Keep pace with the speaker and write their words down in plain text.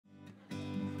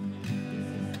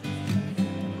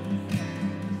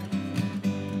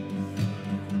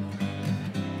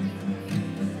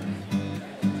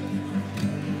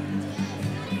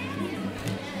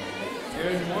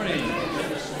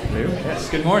Yes,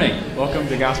 good morning. Welcome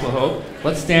to Gospel Hope.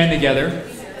 Let's stand together.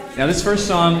 Now, this first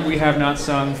song we have not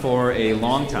sung for a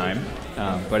long time,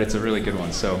 but it's a really good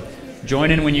one. So join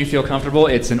in when you feel comfortable.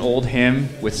 It's an old hymn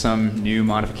with some new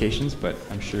modifications, but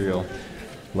I'm sure you'll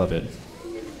love it.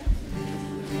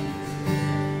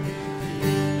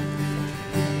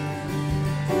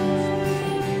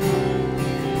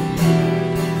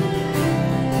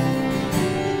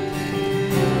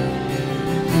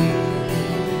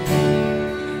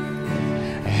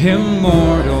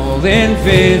 Immortal,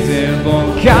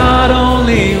 invisible, God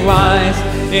only wise,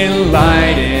 in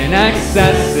light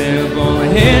inaccessible,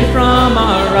 hid from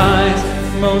our eyes,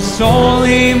 most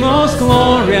holy, most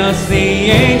glorious,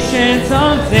 the Ancient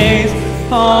of Days,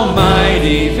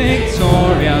 almighty,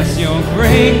 victorious, your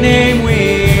great name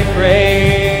we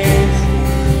praise.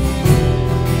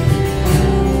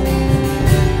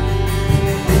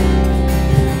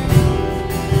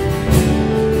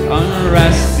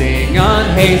 Unresting,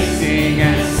 unhasting,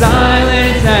 and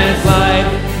silent as light,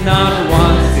 not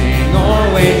wanting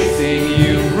or wasting,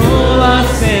 you rule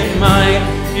us in might.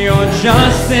 Your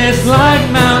justice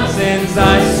like mountains,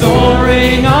 thy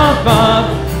soaring above,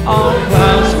 all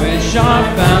clouds which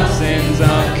are fountains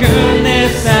of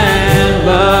goodness and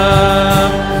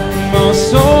love.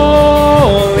 Most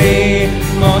holy,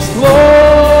 most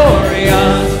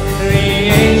glorious, the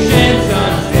Ancient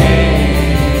of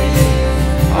Days,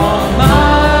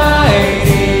 almighty,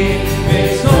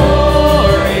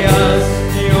 victorious,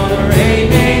 your great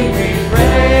name we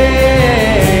praise.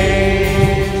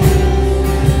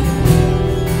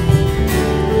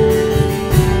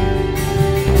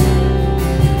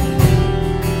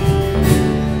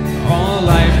 All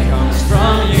life comes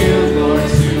from you, Lord,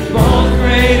 to both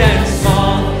great and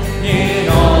small. In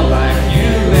all life you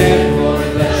live, Lord,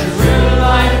 the true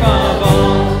life of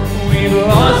all. We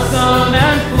blossom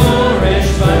and flourish,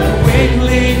 but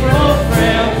quickly grow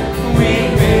frail. We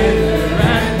wither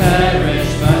and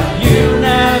perish, but you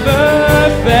never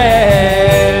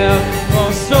fail.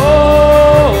 Most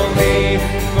holy,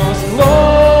 most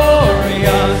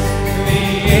glorious, the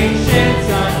Ancient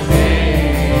of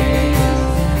Days,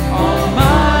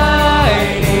 almighty,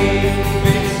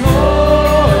 victorious,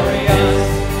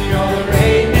 your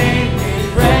great name we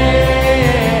praise.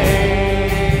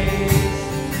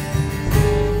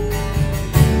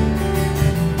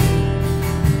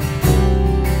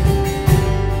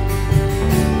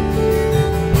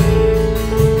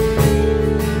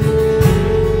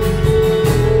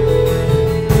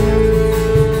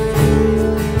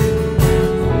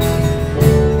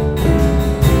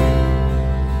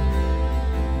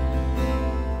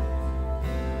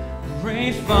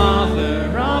 Great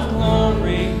Father of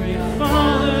glory, great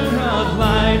Father of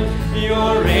light,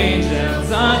 your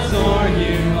angels adore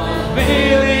you, all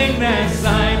veiling their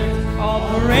sight.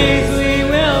 All praise we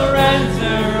will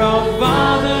render, O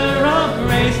Father of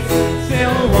grace,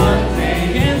 till one day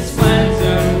in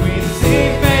splendor we see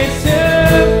face to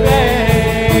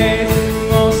face.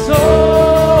 Most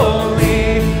holy,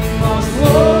 most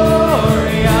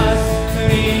glorious,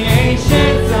 the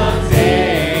Ancient of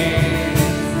Days,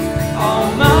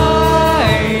 almighty,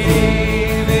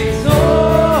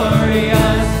 victorious,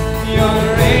 your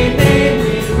great name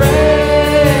we praise.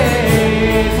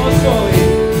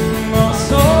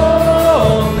 Most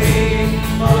holy,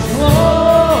 most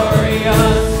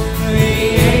glorious, the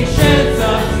Ancient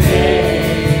of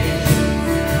Days,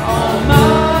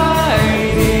 almighty,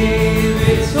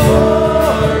 victorious,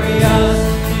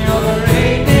 your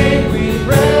great name we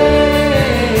praise.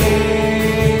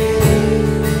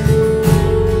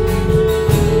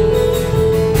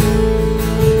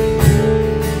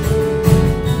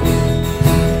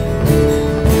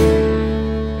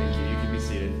 Thank you. You can be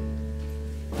seated.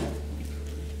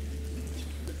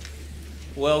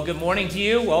 Well, good morning to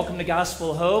you. Welcome to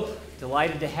Gospel Hope.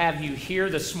 Delighted to have you here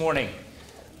this morning.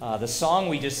 The song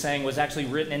we just sang was actually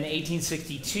written in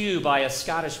 1862 by a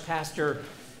Scottish pastor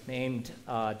named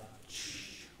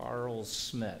Charles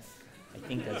Smith. I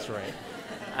think that's right.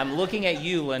 I'm looking at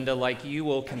you, Linda, like you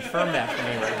will confirm that for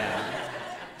me right now.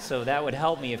 So that would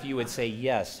help me if you would say,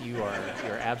 yes, you're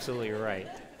absolutely right.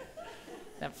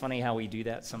 Isn't that funny how we do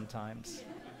that sometimes?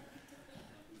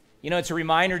 You know, it's a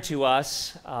reminder to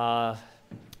us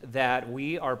that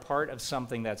we are part of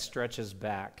something that stretches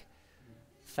back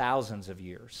thousands of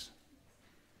years.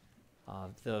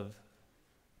 The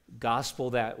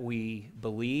gospel that we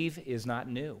believe is not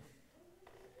new.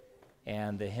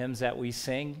 And the hymns that we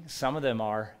sing, some of them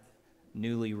are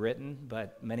newly written,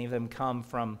 but many of them come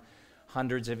from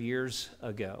hundreds of years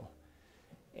ago.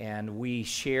 And we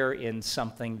share in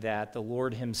something that the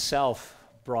Lord himself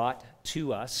brought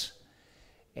to us.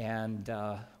 And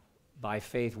by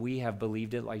faith, we have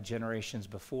believed it like generations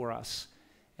before us,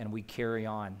 and we carry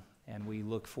on, and we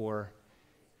look for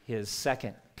his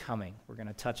second coming. We're going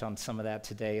to touch on some of that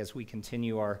today as we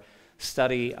continue our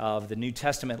study of the New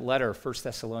Testament letter, 1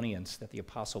 Thessalonians, that the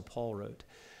Apostle Paul wrote.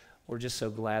 We're just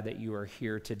so glad that you are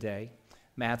here today.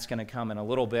 Matt's going to come in a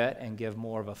little bit and give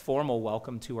more of a formal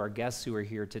welcome to our guests who are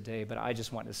here today, but I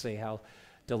just want to say how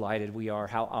delighted we are,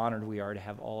 how honored we are to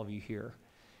have all of you here.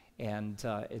 And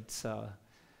it's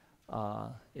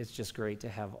just great to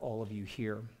have all of you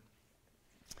here.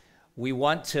 We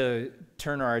want to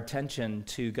turn our attention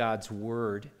to God's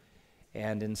Word,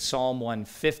 and in Psalm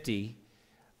 150,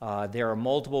 there are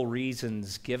multiple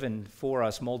reasons given for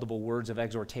us, multiple words of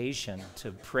exhortation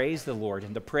to praise the Lord,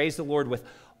 and to praise the Lord with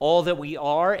all that we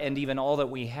are and even all that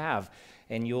we have.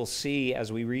 And you'll see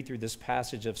as we read through this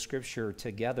passage of Scripture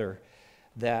together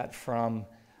that from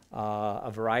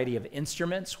a variety of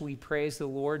instruments we praise the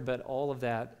Lord, but all of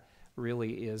that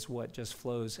really is what just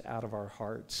flows out of our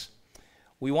hearts.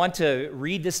 We want to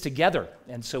read this together,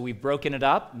 and so we've broken it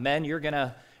up. Men, you're going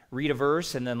to read a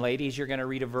verse, and then ladies, you're going to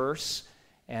read a verse,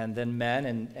 and then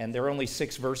men, and there are only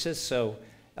 6 verses, so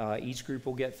each group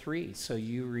will get 3. So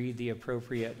you read the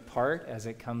appropriate part as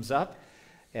it comes up,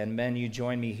 and men, you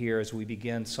join me here as we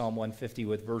begin Psalm 150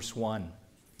 with verse 1.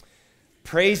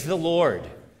 Praise the Lord.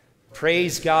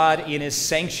 Praise God in his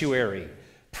sanctuary.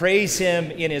 Praise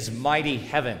him in his mighty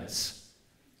heavens.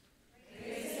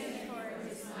 Praise him for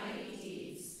his mighty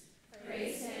deeds.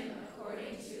 Praise him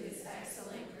according to his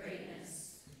excellent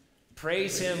greatness.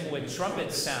 Praise him with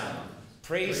trumpet sound.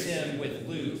 Praise him with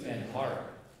lute and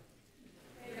harp.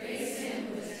 Praise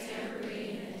him with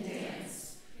tambourine and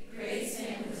dance. Praise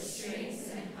him with strings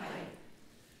and pipe.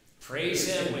 Praise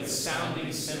him with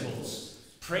sounding cymbals.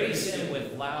 Praise him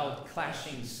with loud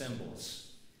clashing cymbals.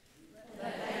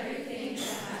 Let everything that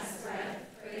has breath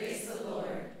praise the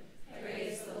Lord.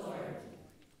 Praise the Lord.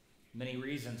 Many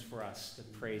reasons for us to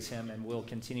praise him, and we'll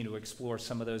continue to explore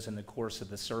some of those in the course of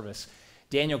the service.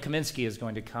 Daniel Kaminsky is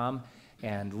going to come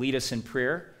and lead us in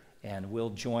prayer, and we'll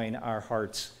join our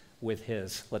hearts with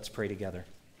his. Let's pray together.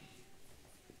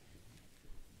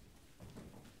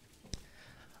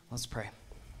 Let's pray.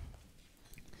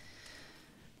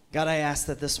 God, I ask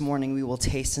that this morning we will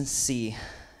taste and see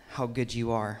how good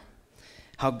you are,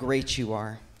 how great you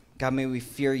are. God, may we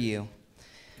fear you.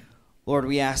 Lord,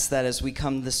 we ask that as we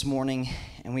come this morning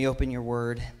and we open your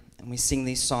word and we sing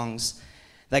these songs,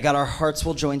 that God, our hearts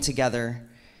will join together,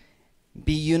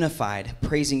 be unified,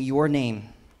 praising your name.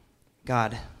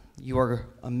 God, you are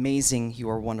amazing, you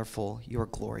are wonderful, you are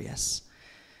glorious.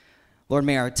 Lord,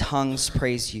 may our tongues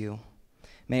praise you.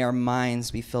 May our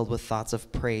minds be filled with thoughts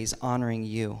of praise, honoring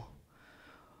you.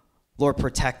 Lord,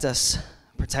 protect us,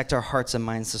 protect our hearts and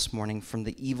minds this morning from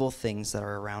the evil things that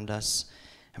are around us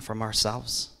and from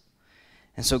ourselves.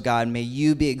 And so, God, may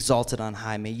you be exalted on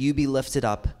high. May you be lifted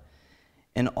up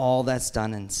in all that's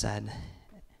done and said.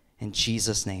 In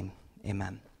Jesus' name,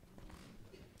 amen.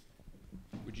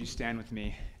 Would you stand with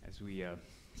me as we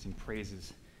sing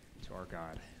praises to our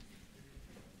God?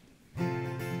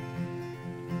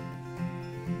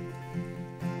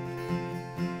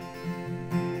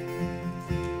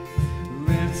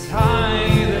 Let's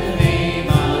high the name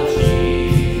of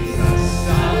Jesus,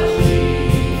 our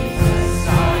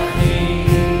King.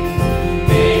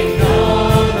 Make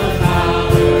known the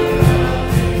power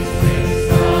of his grace,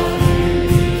 the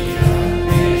beauty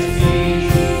of his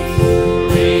peace.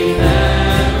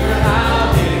 Remember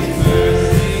how his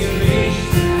mercy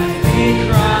reached, and we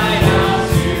cry.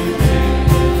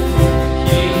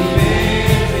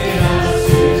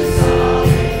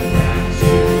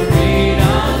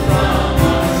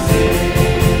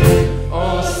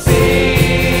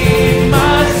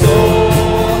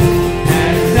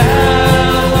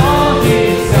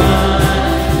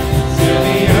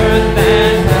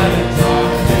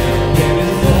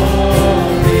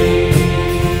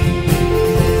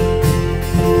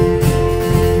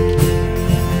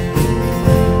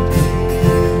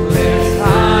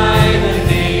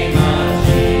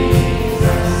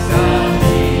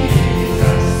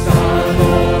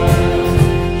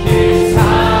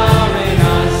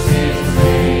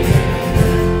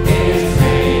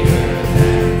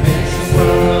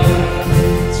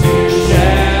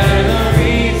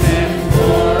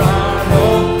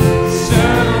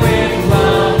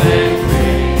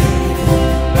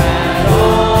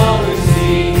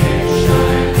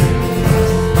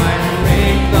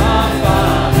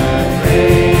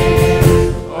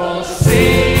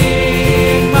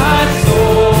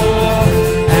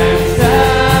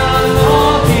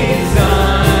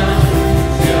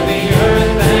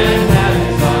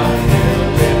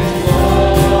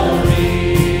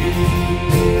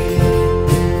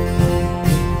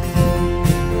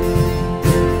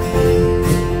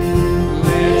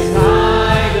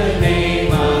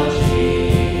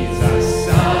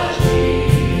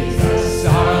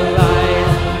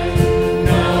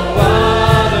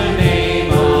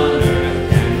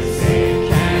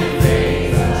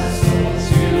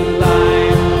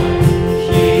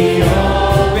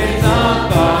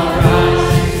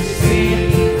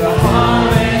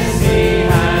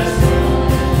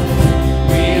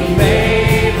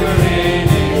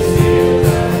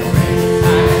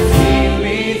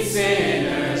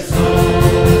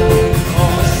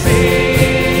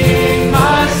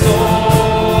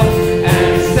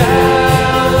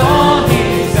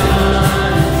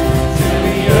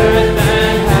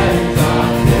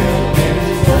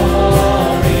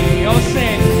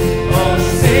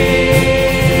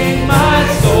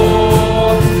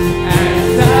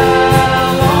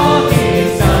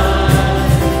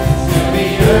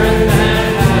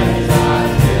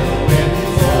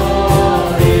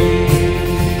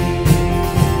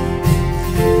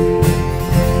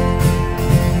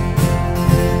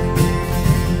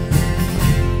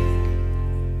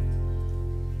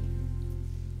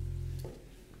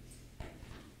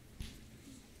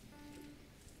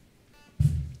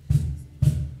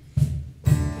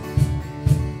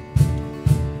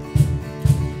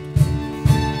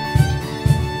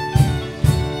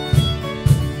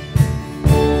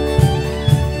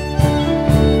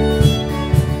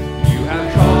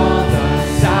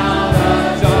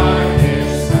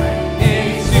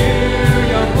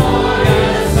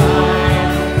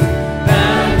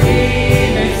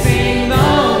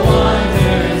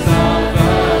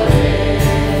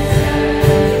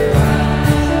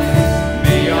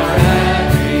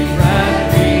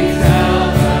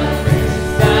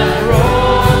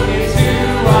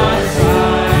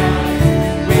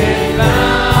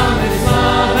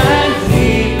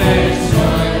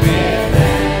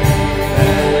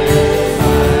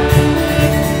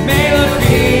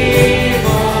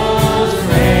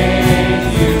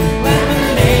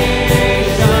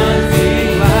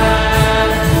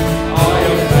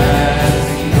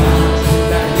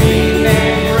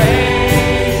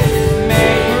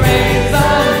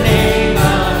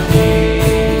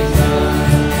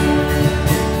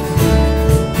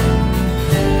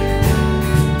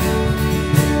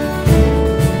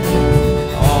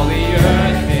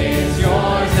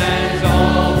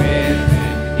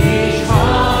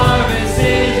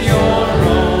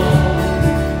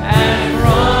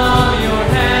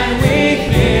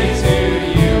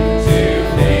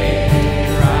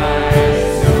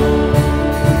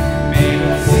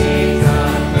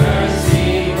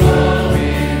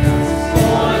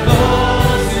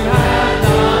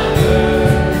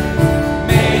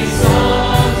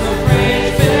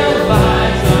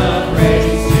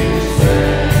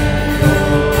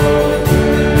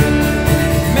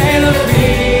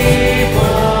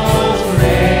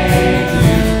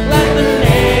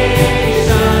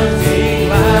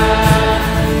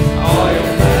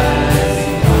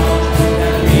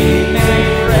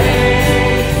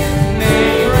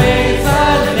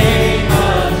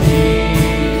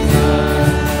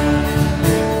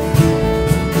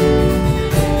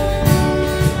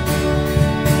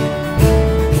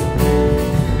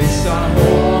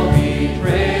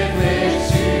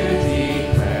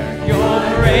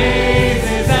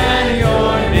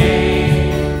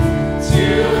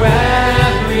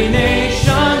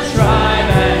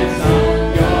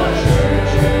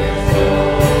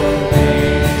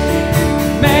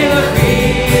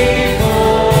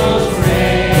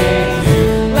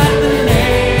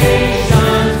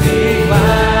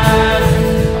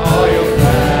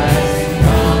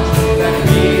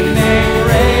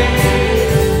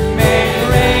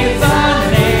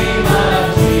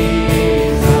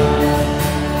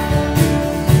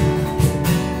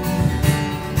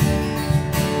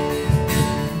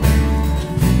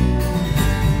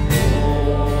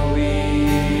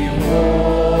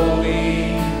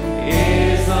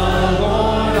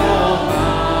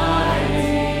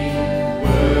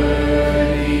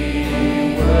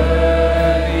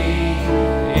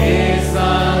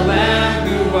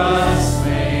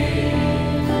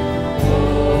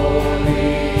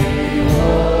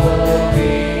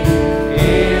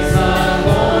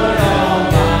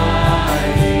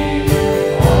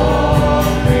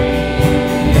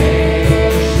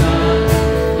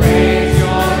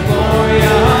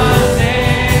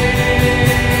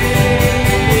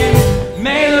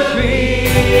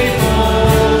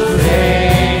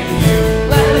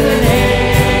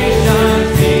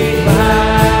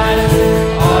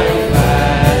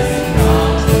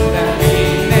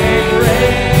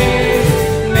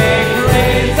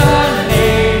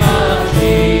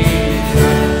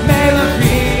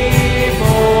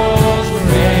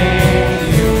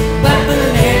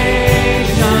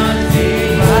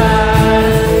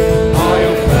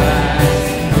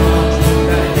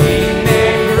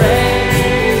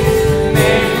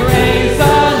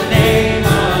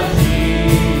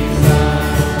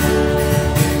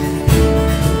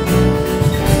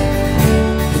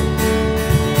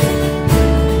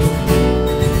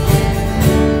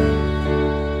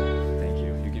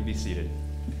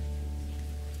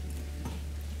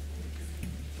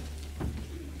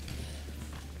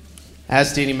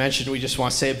 As Danny mentioned, we just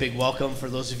want to say a big welcome for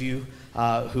those of you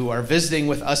who are visiting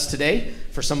with us today.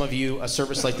 For some of you, a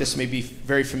service like this may be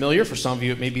very familiar. For some of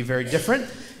you, it may be very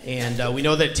different. And we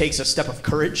know that it takes a step of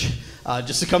courage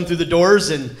just to come through the doors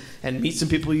and meet some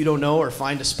people you don't know or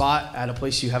find a spot at a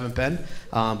place you haven't been.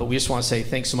 But we just want to say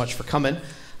thanks so much for coming.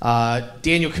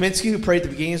 Daniel Kaminsky, who prayed at the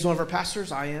beginning, is one of our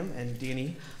pastors. I am, and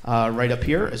Danny right up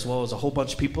here, as well as a whole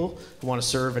bunch of people who want to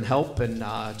serve and help and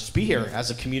just be here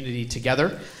as a community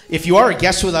together. If you are a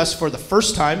guest with us for the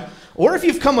first time, or if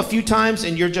you've come a few times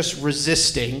and you're just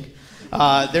resisting,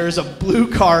 there is a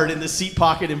blue card in the seat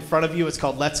pocket in front of you. It's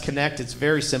called Let's Connect. It's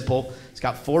very simple. It's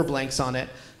got 4 blanks on it.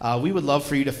 We would love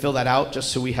for you to fill that out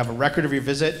just so we have a record of your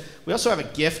visit. We also have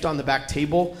a gift on the back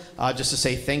table just to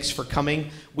say thanks for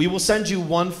coming. We will send you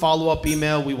one follow-up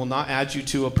email. We will not add you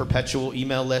to a perpetual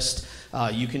email list.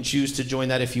 You can choose to join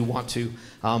that if you want to.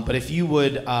 But if you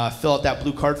would fill out that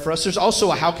blue card for us. There's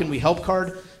also a How Can We Help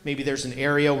card. Maybe there's an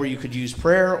area where you could use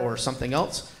prayer or something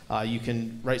else. You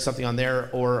can write something on there,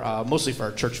 or mostly for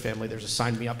our church family, there's a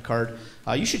Sign Me Up card.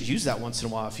 You should use that once in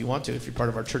a while if you want to, if you're part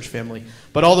of our church family.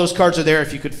 But all those cards are there.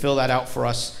 If you could fill that out for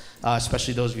us,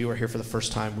 especially those of you who are here for the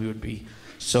first time, we would be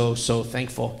so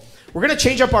thankful. We're going to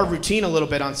change up our routine a little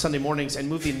bit on Sunday mornings and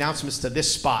move the announcements to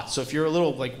this spot. So if you're a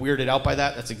little weirded out by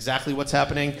that, that's exactly what's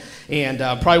happening. And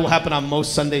probably will happen on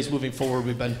most Sundays moving forward.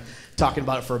 We've been talking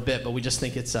about it for a bit, but we just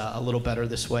think it's a little better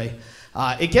this way.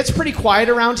 It gets pretty quiet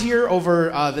around here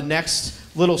over the next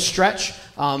little stretch,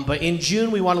 but in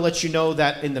June we want to let you know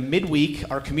that in the midweek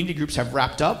our community groups have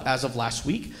wrapped up as of last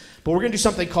week, but we're going to do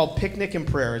something called Picnic and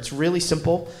Prayer. It's really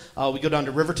simple. We go down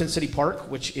to Riverton City Park,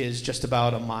 which is just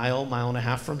about a mile and a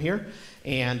half from here,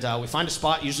 and we find a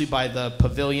spot usually by the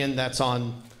pavilion that's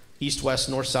on east, west,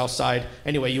 north, south side.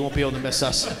 Anyway, you won't be able to miss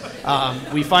us.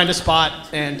 We find a spot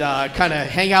and kind of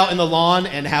hang out in the lawn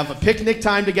and have a picnic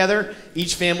time together.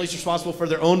 Each family's responsible for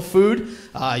their own food.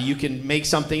 You can make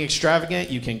something extravagant.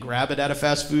 You can grab it at a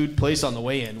fast food place on the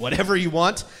way in, whatever you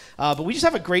want. But we just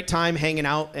have a great time hanging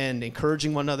out and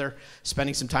encouraging one another,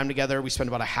 spending some time together. We spend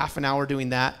about a half an hour doing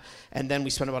that, and then we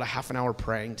spend about a half an hour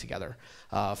praying together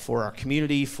for our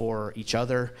community, for each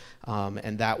other,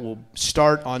 and that will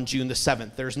start on June the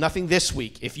 7th. There's nothing this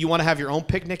week. If you want to have your own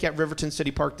picnic at Riverton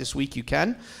City Park this week, you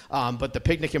can, but the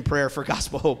Picnic and Prayer for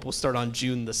Gospel Hope will start on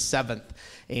June the 7th,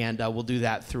 and we'll do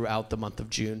that throughout the month of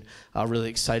June. Really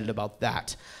excited about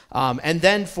that. And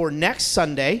then for next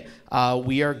Sunday,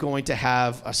 we are going to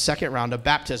have a second round of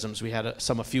baptisms. We had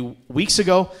some a few weeks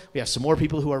ago. We have some more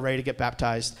people who are ready to get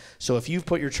baptized. So if you've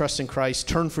put your trust in Christ,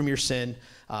 turn from your sin,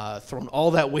 thrown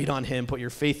all that weight on him, put your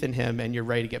faith in him, and you're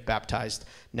ready to get baptized,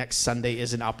 next Sunday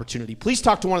is an opportunity. Please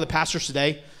talk to one of the pastors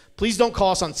today. Please don't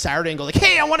call us on Saturday and go like,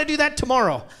 hey, I want to do that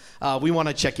tomorrow. We want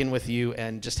to check in with you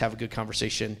and just have a good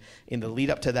conversation in the lead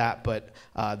up to that, but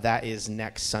that is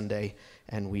next Sunday,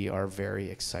 and we are very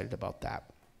excited about that.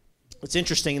 It's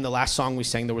interesting, in the last song we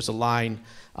sang, there was a line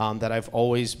that I've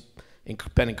always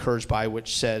been encouraged by,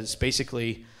 which says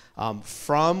basically,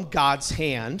 from God's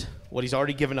hand, what he's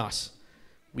already given us,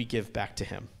 we give back to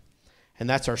him. And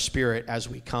that's our spirit as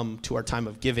we come to our time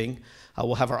of giving.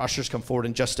 We'll have our ushers come forward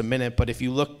in just a minute, but if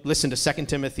you listen to 2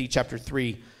 Timothy chapter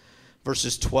 3,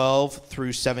 verses 12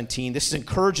 through 17, this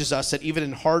encourages us that even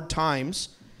in hard times,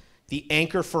 the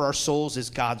anchor for our souls is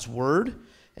God's word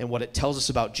and what it tells us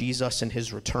about Jesus and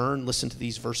his return. Listen to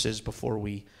these verses before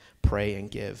we pray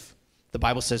and give. The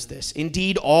Bible says this: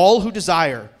 indeed, all who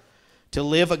desire to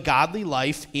live a godly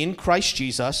life in Christ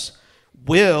Jesus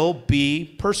will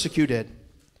be persecuted,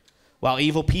 while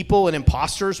evil people and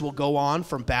impostors will go on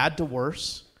from bad to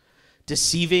worse,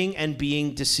 deceiving and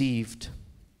being deceived.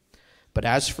 But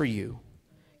as for you,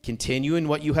 continue in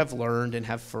what you have learned and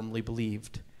have firmly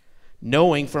believed,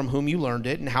 knowing from whom you learned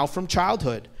it and how from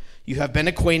childhood you have been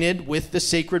acquainted with the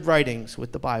sacred writings,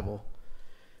 with the Bible,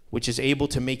 which is able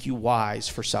to make you wise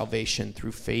for salvation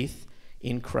through faith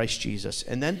in Christ Jesus.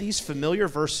 And then these familiar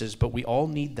verses, but we all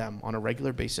need them on a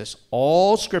regular basis.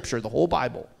 All Scripture, the whole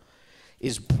Bible,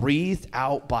 is breathed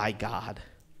out by God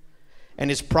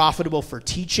and is profitable for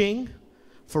teaching,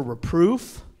 for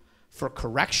reproof, for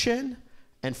correction,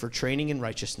 and for training in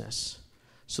righteousness,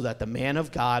 so that the man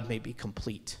of God may be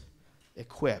complete,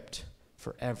 equipped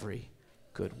for every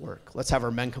good work. Let's have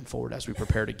our men come forward as we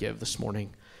prepare to give this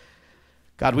morning.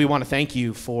 God, we want to thank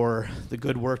you for the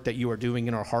good work that you are doing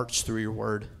in our hearts through your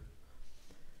word.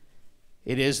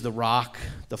 It is the rock,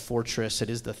 the fortress. It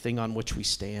is the thing on which we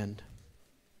stand.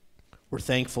 We're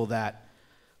thankful that,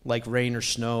 like rain or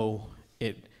snow,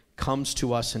 it comes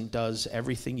to us and does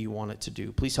everything you want it to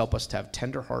do. Please help us to have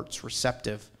tender hearts,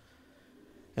 receptive.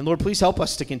 And Lord, please help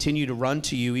us to continue to run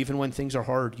to you even when things are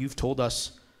hard. You've told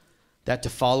us that to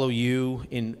follow you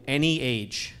in any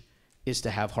age is to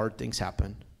have hard things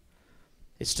happen.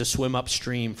 It's to swim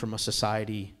upstream from a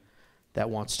society that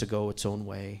wants to go its own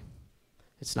way.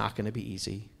 It's not going to be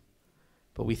easy.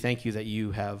 But we thank you that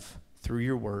you have, through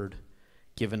your word,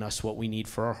 given us what we need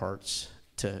for our hearts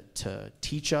to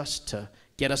teach us, to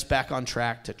get us back on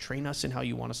track, to train us in how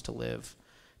you want us to live,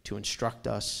 to instruct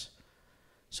us.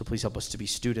 So please help us to be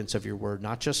students of your word,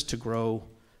 not just to grow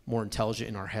more intelligent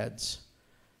in our heads,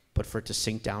 but for it to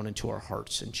sink down into our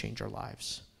hearts and change our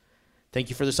lives. Thank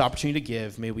you for this opportunity to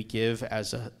give. May we give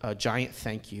as a giant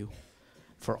thank you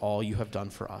for all you have done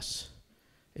for us.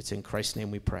 It's in Christ's name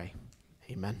we pray.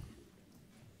 Amen.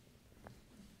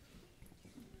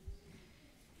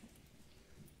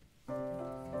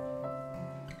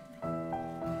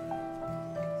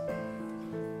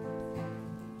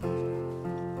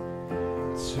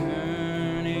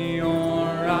 Turn your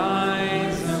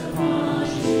eyes upon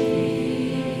Jesus,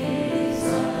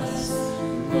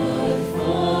 look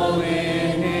full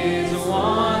in his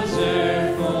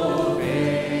wonderful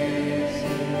face,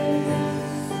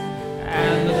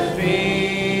 and the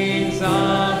things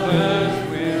of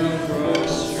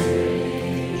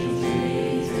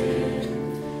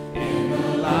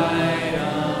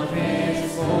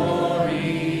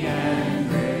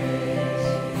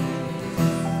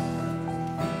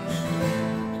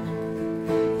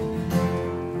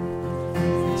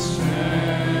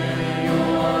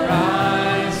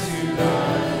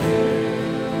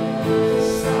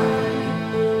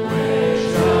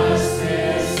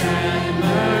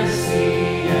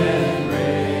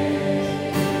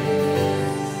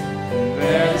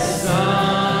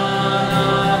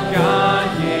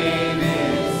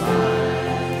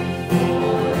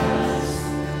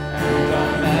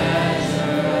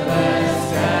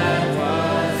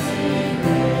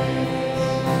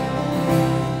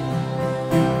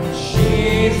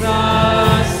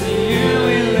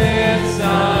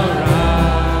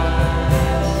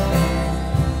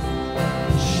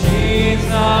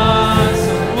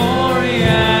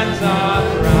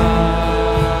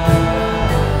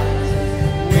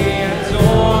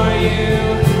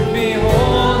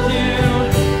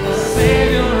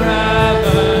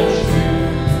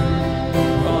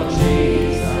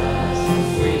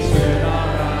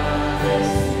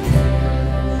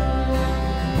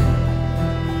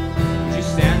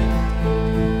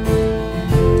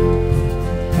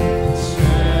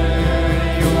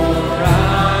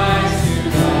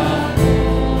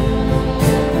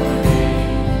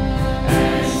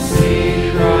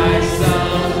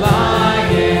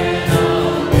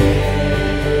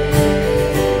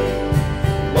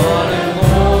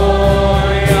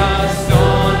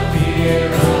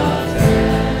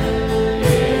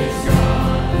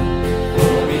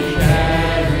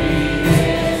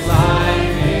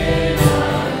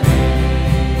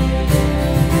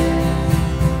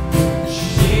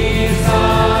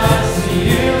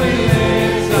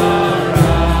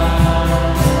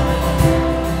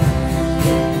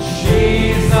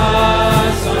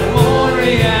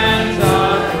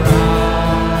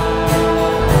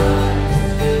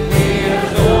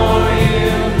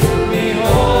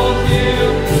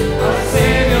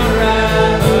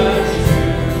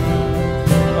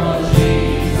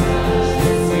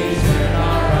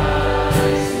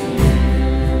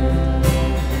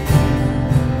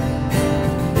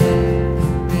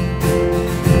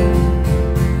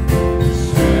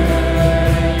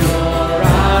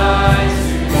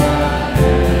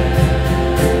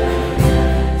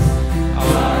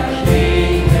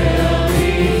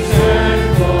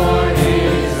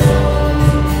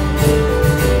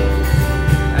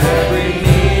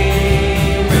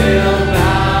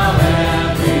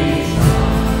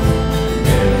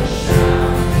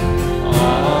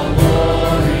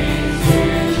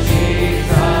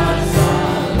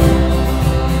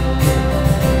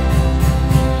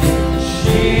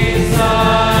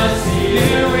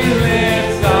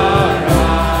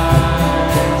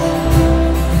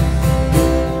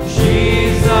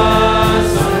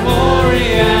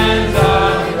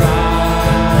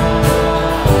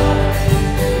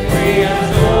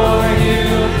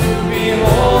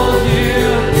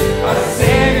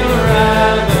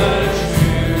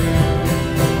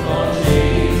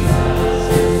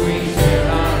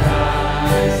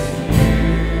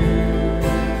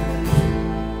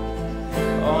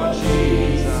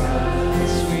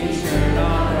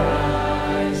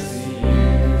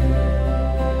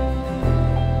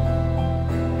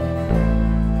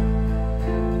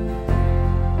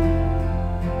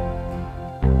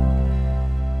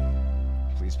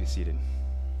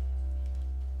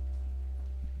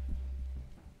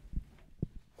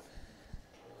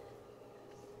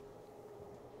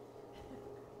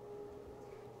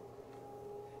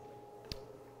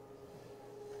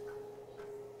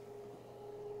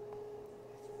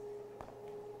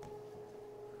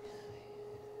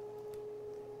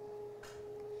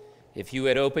If you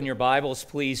would open your Bibles,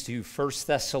 please, to 1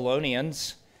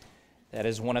 Thessalonians. That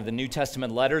is one of the New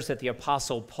Testament letters that the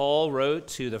Apostle Paul wrote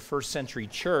to the first century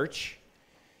church.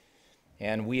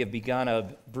 And we have begun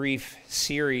a brief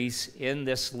series in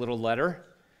this little letter,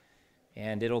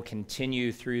 and it'll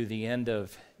continue through the end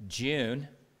of June.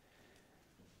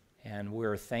 And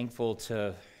we're thankful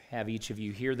to have each of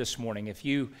you here this morning. If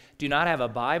you do not have a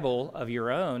Bible of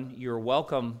your own, you're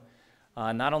welcome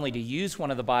not only to use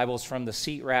one of the Bibles from the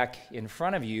seat rack in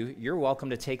front of you, you're welcome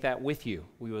to take that with you.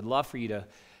 We would love for you to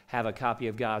have a copy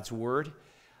of God's Word.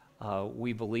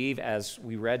 We believe, as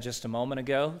we read just a moment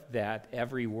ago, that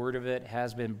every word of it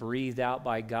has been breathed out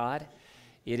by God.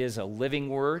 It is a living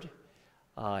word.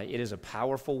 It is a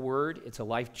powerful word. It's a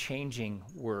life-changing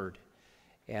word.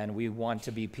 And we want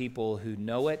to be people who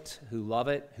know it, who love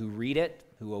it, who read it,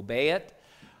 who obey it,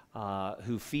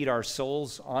 who feed our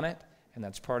souls on it. And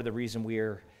that's part of the reason we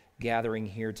are gathering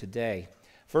here today.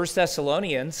 1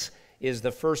 Thessalonians is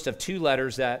the first of two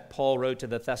letters that Paul wrote to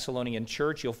the Thessalonian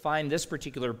church. You'll find this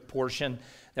particular portion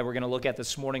that we're going to look at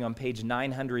this morning on page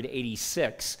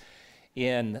 986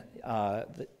 in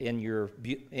your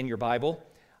Bible.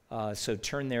 So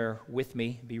turn there with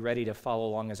me. Be ready to follow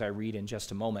along as I read in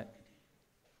just a moment.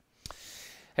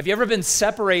 Have you ever been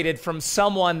separated from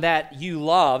someone that you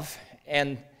love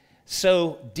and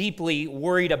so deeply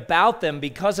worried about them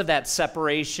because of that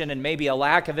separation and maybe a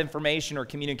lack of information or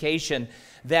communication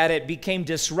that it became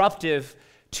disruptive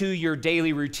to your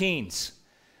daily routines?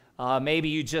 Maybe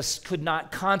you just could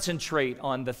not concentrate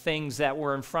on the things that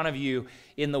were in front of you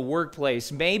in the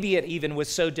workplace. Maybe it even was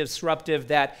so disruptive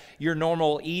that your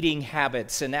normal eating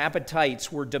habits and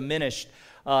appetites were diminished,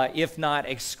 if not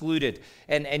excluded.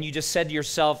 And you just said to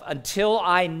yourself, until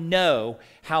I know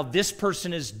how this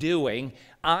person is doing,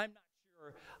 I'm not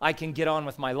sure I can get on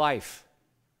with my life.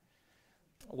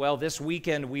 Well, this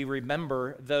weekend we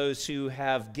remember those who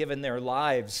have given their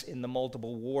lives in the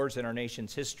multiple wars in our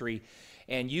nation's history.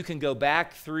 And you can go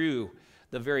back through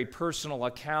the very personal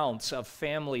accounts of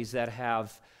families that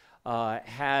have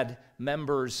had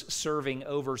members serving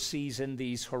overseas in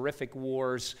these horrific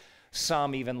wars,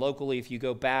 some even locally if you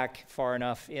go back far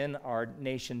enough in our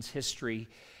nation's history.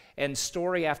 And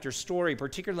story after story,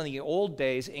 particularly in the old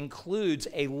days, includes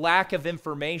a lack of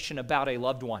information about a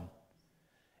loved one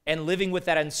and living with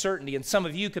that uncertainty. And some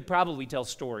of you could probably tell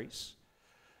stories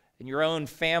in your own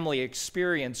family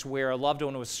experience where a loved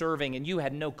one was serving and you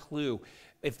had no clue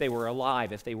if they were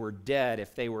alive, if they were dead,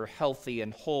 if they were healthy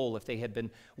and whole, if they had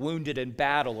been wounded in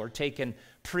battle or taken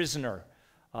prisoner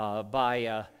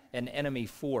by an enemy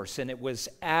force. And it was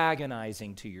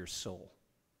agonizing to your soul.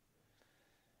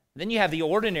 Then you have the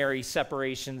ordinary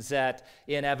separations that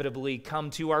inevitably come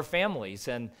to our families.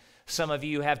 And some of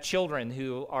you have children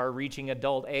who are reaching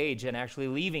adult age and actually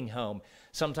leaving home.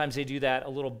 Sometimes they do that a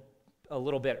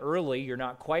little bit early. You're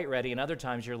not quite ready. And other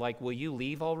times you're like, will you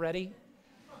leave already?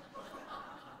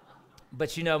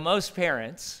 But you know, most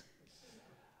parents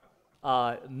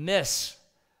miss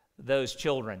those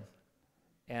children.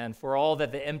 And for all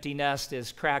that the empty nest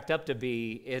is cracked up to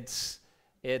be,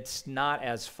 it's not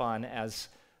as fun as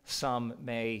some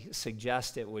may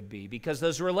suggest it would be, because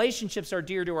those relationships are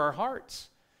dear to our hearts.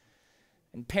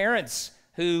 And parents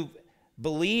who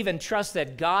believe and trust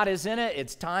that God is in it,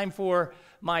 it's time for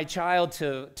my child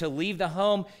to leave the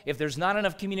home. If there's not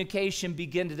enough communication,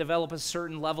 begin to develop a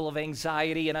certain level of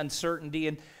anxiety and uncertainty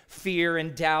and fear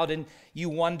and doubt, and you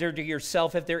wonder to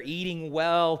yourself if they're eating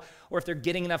well or if they're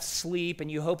getting enough sleep, and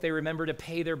you hope they remember to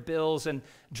pay their bills and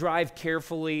drive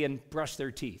carefully and brush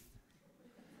their teeth.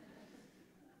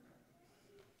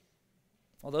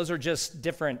 Well, those are just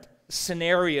different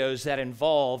scenarios that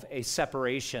involve a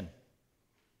separation,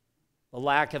 a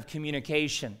lack of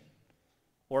communication,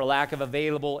 or a lack of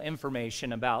available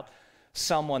information about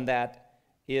someone that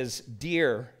is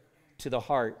dear to the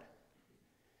heart.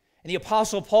 And the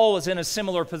Apostle Paul was in a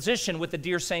similar position with the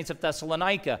dear saints of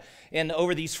Thessalonica. And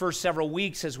over these first several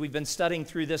weeks, as we've been studying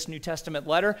through this New Testament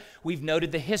letter, we've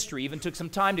noted the history. Even took some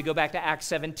time to go back to Acts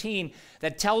 17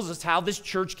 that tells us how this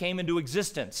church came into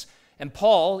existence. And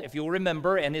Paul, if you'll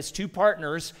remember, and his two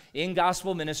partners in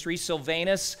gospel ministry,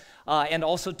 Silvanus and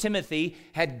also Timothy,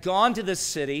 had gone to this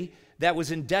city that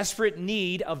was in desperate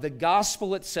need of the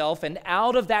gospel itself. And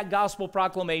out of that gospel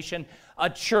proclamation, a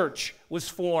church was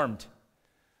formed.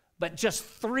 But just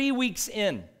 3 weeks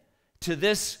in to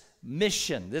this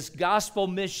mission, this gospel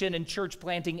mission and church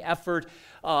planting effort,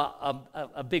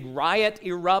 a big riot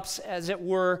erupts, as it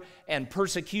were, and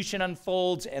persecution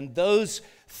unfolds. And those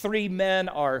three men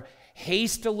are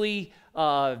hastily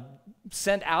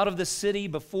sent out of the city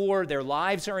before their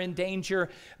lives are in danger.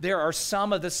 There are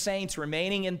some of the saints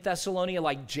remaining in Thessalonica,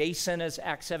 like Jason, as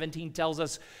Acts 17 tells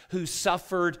us, who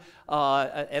suffered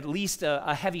at least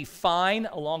a heavy fine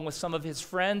along with some of his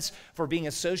friends for being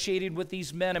associated with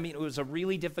these men. I mean, it was a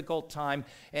really difficult time,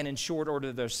 and in short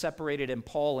order, they're separated, and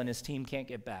Paul and his team can't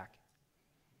get back.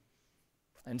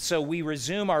 And so we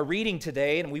resume our reading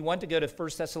today, and we want to go to 1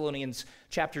 Thessalonians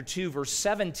chapter 2, verse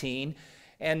 17.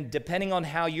 And depending on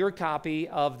how your copy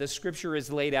of the scripture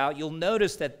is laid out, you'll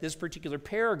notice that this particular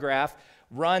paragraph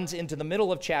runs into the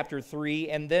middle of chapter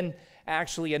 3, and then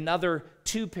actually another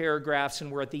 2 paragraphs,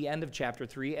 and we're at the end of chapter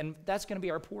 3, and that's going to be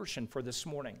our portion for this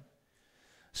morning.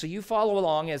 So you follow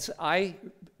along as I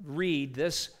read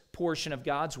this portion of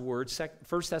God's word,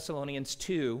 1 Thessalonians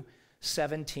 2,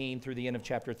 17 through the end of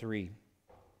chapter 3.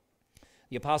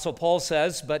 The Apostle Paul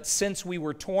says, "But since we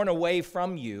were torn away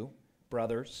from you,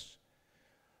 brothers,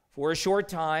 for a short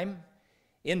time,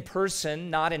 in person,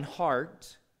 not in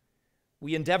heart,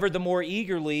 we endeavored the more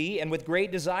eagerly and with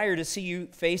great desire to see you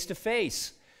face to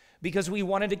face, because we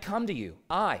wanted to come to you,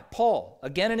 I, Paul,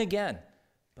 again and again,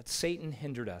 but Satan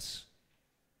hindered us.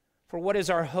 For what is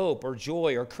our hope or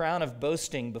joy or crown of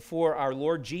boasting before our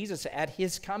Lord Jesus at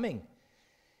his coming?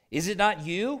 Is it not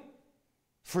you?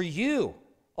 For you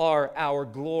are our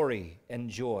glory and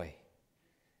joy.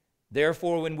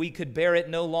 Therefore, when we could bear it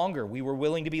no longer, we were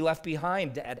willing to be left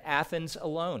behind at Athens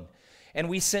alone. And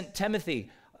we sent Timothy,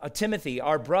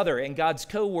 our brother and God's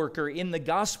co-worker in the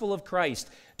gospel of Christ,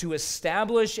 to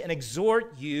establish and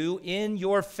exhort you in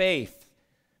your faith,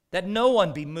 that no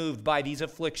one be moved by these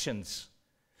afflictions.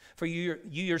 For you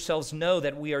yourselves know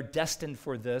that we are destined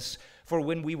for this. For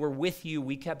when we were with you,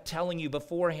 we kept telling you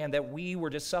beforehand that we were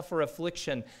to suffer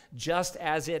affliction, just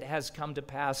as it has come to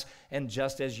pass, and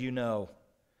just as you know.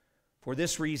 For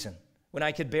this reason, when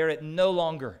I could bear it no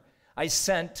longer, I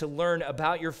sent to learn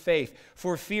about your faith,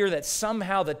 for fear that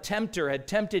somehow the tempter had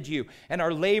tempted you, and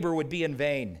our labor would be in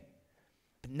vain.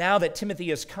 But now that Timothy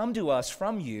has come to us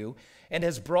from you, and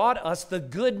has brought us the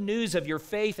good news of your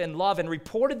faith and love, and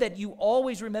reported that you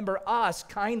always remember us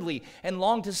kindly, and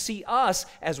long to see us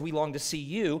as we long to see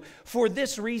you, for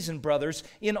this reason, brothers,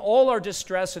 in all our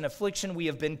distress and affliction, we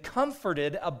have been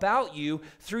comforted about you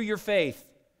through your faith.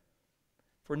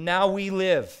 For now we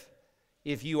live,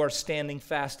 if you are standing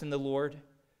fast in the Lord.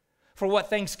 For what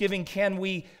thanksgiving can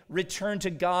we return to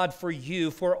God for you,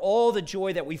 for all the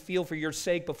joy that we feel for your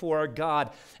sake before our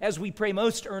God, as we pray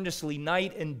most earnestly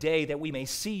night and day that we may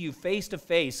see you face to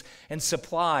face and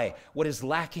supply what is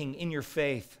lacking in your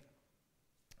faith.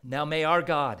 Now may our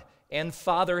God and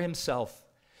Father himself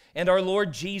and our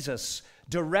Lord Jesus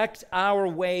direct our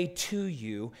way to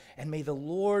you, and may the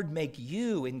Lord make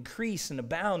you increase and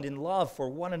abound in love for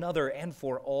one another and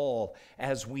for all,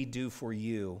 as we do for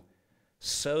you,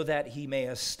 so that he may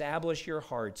establish your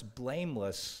hearts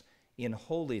blameless in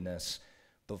holiness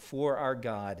before our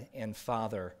God and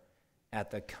Father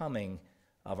at the coming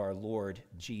of our Lord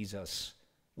Jesus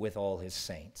with all his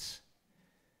saints."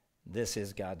 This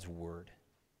is God's word.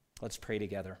 Let's pray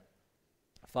together.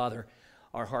 Father,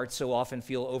 our hearts so often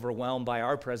feel overwhelmed by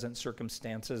our present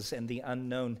circumstances and the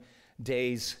unknown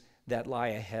days that lie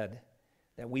ahead,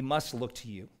 that we must look to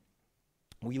you.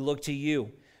 We look to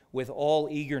you with all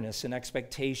eagerness and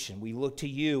expectation. We look to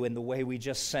you in the way we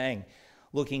just sang,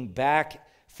 looking back,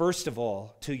 first of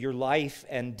all, to your life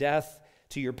and death,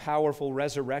 to your powerful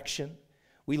resurrection.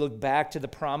 We look back to the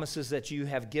promises that you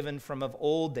have given from of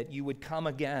old, that you would come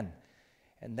again,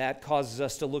 and that causes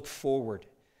us to look forward.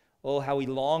 Oh, how we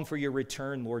long for your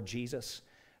return, Lord Jesus.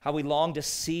 How we long to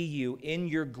see you in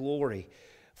your glory,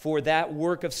 for that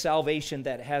work of salvation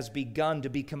that has begun to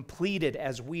be completed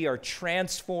as we are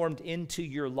transformed into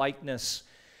your likeness.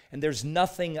 And there's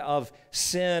nothing of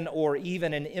sin or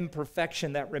even an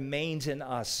imperfection that remains in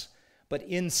us, but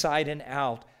inside and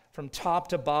out, from top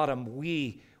to bottom,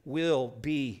 we will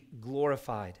be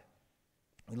glorified.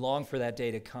 We long for that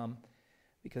day to come,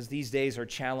 because these days are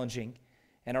challenging.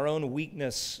 And our own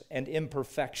weakness and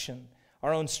imperfection,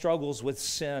 our own struggles with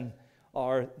sin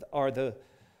are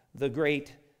the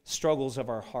great struggles of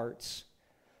our hearts.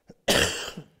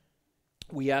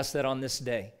 We ask that on this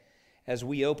day, as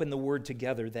we open the Word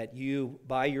together, that you,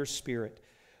 by your Spirit,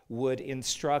 would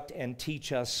instruct and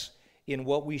teach us in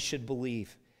what we should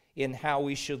believe, in how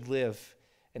we should live,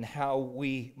 and how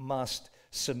we must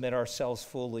submit ourselves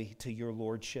fully to your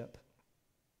Lordship.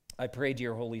 I pray,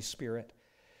 dear Holy Spirit,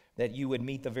 that you would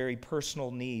meet the very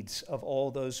personal needs of all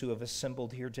those who have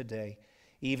assembled here today,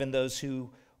 even those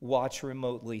who watch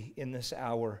remotely in this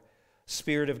hour.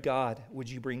 Spirit of God, would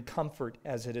you bring comfort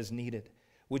as it is needed?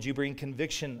 Would you bring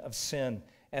conviction of sin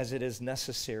as it is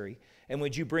necessary. And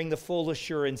would you bring the full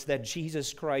assurance that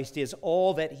Jesus Christ is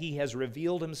all that he has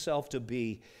revealed himself to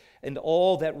be and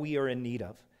all that we are in need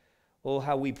of. Oh,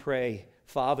 how we pray,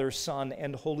 Father, Son,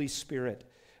 and Holy Spirit,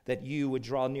 that you would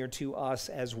draw near to us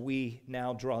as we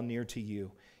now draw near to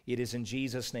you. It is in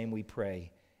Jesus' name we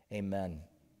pray. Amen.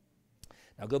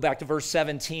 Now go back to verse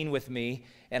 17 with me,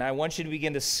 and I want you to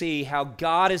begin to see how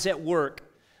God is at work.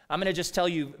 I'm going to just tell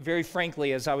you very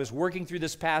frankly, as I was working through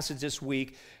this passage this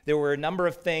week, there were a number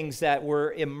of things that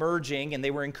were emerging, and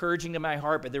they were encouraging to my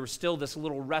heart, but there was still this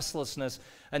little restlessness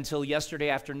until yesterday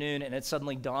afternoon, and it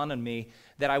suddenly dawned on me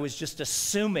that I was just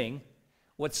assuming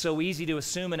what's so easy to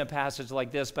assume in a passage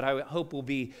like this, but I hope will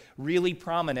be really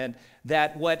prominent,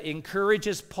 that what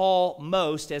encourages Paul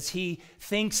most as he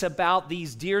thinks about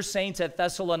these dear saints at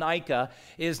Thessalonica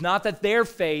is not that their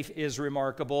faith is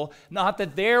remarkable, not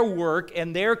that their work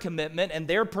and their commitment and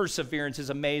their perseverance is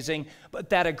amazing,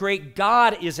 but that a great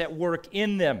God is at work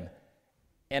in them,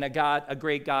 and a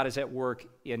great God is at work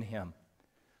in him.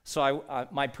 So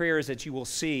my prayer is that you will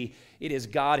see it is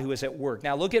God who is at work.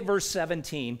 Now look at verse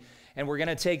 17. And we're going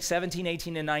to take 17,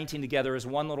 18, and 19 together as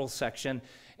one little section.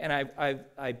 And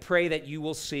I pray that you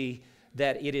will see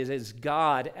that it is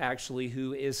God actually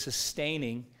who is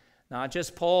sustaining not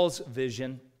just Paul's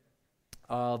vision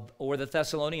or the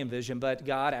Thessalonian vision, but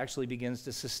God actually begins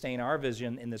to sustain our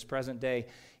vision in this present day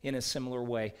in a similar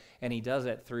way. And he does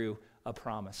it through a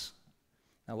promise.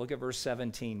 Now look at verse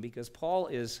 17, because Paul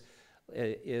is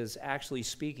actually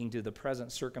speaking to the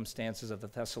present circumstances of the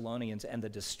Thessalonians and the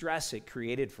distress it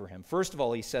created for him. First of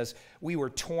all, he says, we were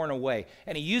torn away.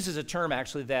 And he uses a term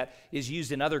actually that is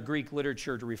used in other Greek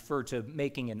literature to refer to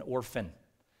making an orphan.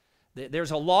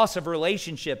 There's a loss of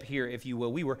relationship here, if you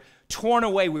will. We were torn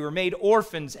away. We were made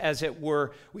orphans, as it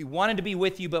were. We wanted to be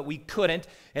with you, but we couldn't.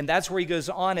 And that's where he goes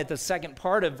on at the second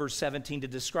part of verse 17 to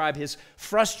describe his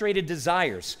frustrated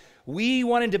desires. We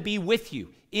wanted to be with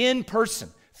you in person,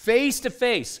 face to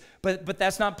face, but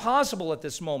that's not possible at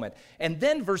this moment. And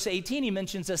then verse 18, he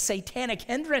mentions a satanic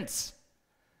hindrance.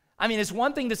 I mean, it's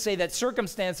one thing to say that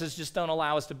circumstances just don't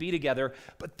allow us to be together,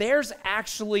 but there's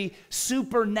actually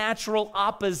supernatural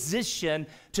opposition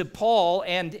to Paul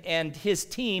and his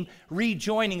team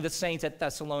rejoining the saints at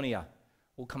Thessalonica.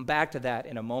 We'll come back to that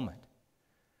in a moment.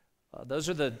 Those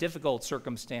are the difficult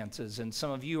circumstances, and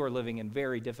some of you are living in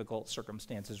very difficult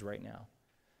circumstances right now.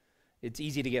 It's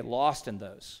easy to get lost in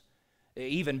those,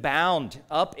 even bound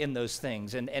up in those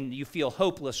things, and you feel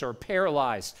hopeless or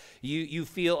paralyzed. You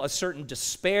feel a certain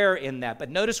despair in that. But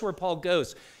notice where Paul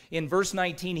goes. In verse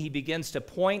 19, he begins to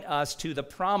point us to the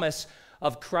promise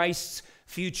of Christ's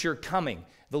future coming.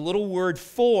 The little word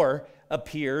 "for"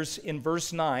 appears in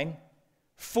verse 9.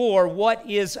 For what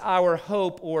is our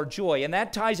hope or joy? And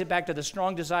that ties it back to the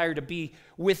strong desire to be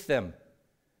with them.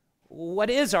 What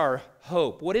is our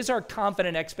hope? What is our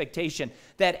confident expectation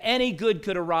that any good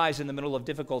could arise in the middle of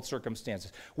difficult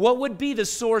circumstances? What would be the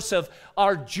source of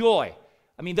our joy?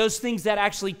 I mean, those things that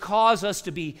actually cause us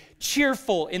to be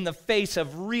cheerful in the face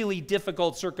of really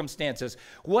difficult circumstances.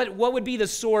 What would be the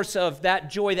source of that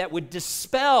joy that would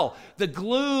dispel the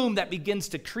gloom that begins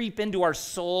to creep into our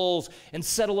souls and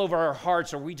settle over our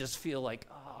hearts, or we just feel like,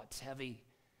 oh, it's heavy.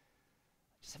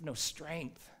 I just have no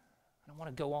strength. I don't want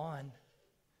to go on.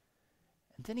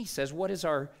 And then he says, what is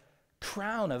our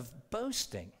crown of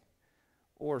boasting?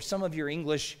 Or some of your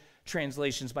English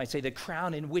translations might say the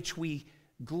crown in which we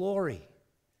glory.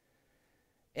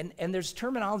 And there's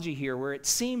terminology here where it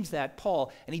seems that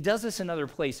Paul, and he does this in other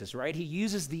places, right? He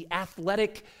uses the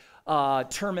athletic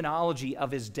terminology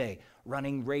of his day,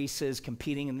 running races,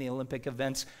 competing in the Olympic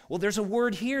events. Well, there's a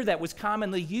word here that was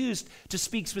commonly used to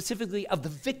speak specifically of the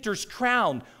victor's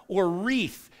crown or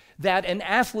wreath that an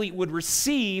athlete would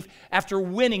receive after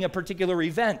winning a particular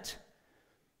event.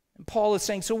 And Paul is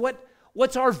saying, so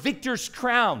what's our victor's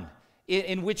crown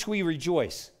in which we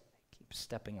rejoice? I keep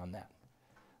stepping on that.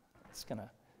 It's going to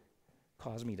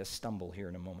cause me to stumble here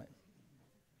in a moment.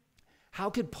 How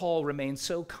could Paul remain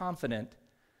so confident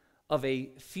of a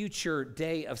future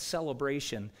day of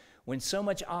celebration when so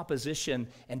much opposition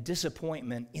and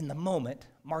disappointment in the moment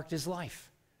marked his life?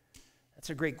 That's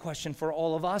a great question for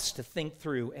all of us to think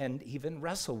through and even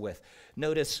wrestle with.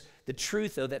 Notice the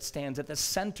truth, though, that stands at the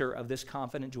center of this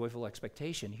confident, joyful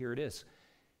expectation. Here it is,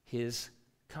 his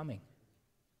coming.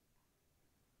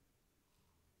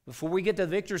 Before we get to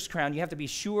the victor's crown, you have to be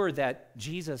sure that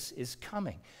Jesus is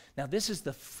coming. Now, this is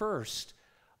the first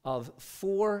of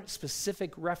 4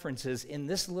 specific references in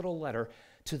this little letter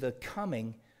to the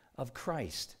coming of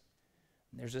Christ.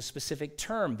 There's a specific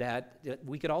term that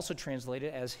we could also translate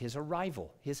it as his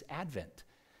arrival, his advent.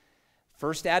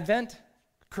 First advent,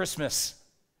 Christmas.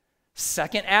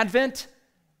 Second advent,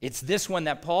 it's this one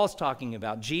that Paul's talking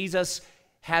about. Jesus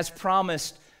has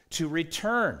promised to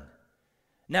return.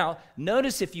 Now,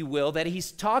 notice, if you will, that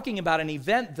he's talking about an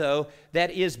event, though,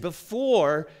 that is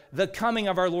before the coming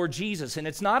of our Lord Jesus. And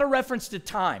it's not a reference to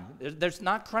time. There's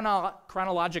not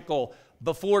chronological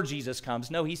before Jesus comes.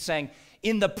 No, he's saying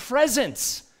in the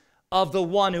presence of the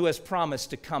one who has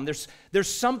promised to come.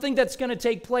 There's something that's going to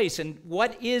take place. And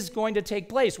what is going to take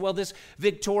place? Well, this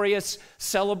victorious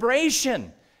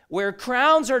celebration where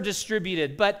crowns are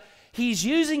distributed. But he's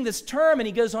using this term, and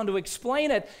he goes on to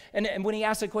explain it. And when he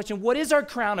asks the question, what is our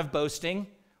crown of boasting?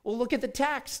 Well, look at the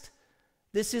text.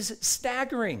 This is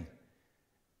staggering.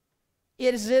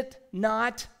 Is it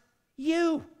not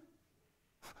you?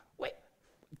 Wait,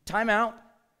 time out.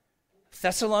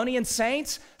 Thessalonian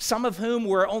saints, some of whom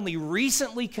were only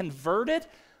recently converted,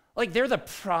 like they're the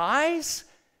prize?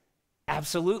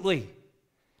 Absolutely.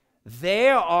 They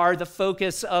are the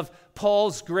focus of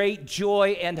Paul's great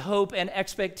joy and hope and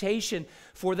expectation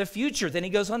for the future. Then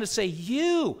he goes on to say,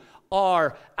 you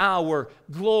are our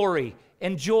glory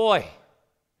and joy.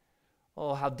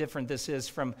 Oh, how different this is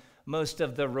from most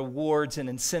of the rewards and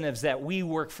incentives that we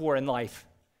work for in life.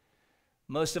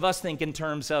 Most of us think in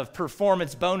terms of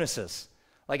performance bonuses.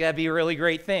 Like that'd be a really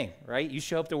great thing, right? You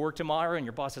show up to work tomorrow and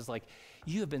your boss is like,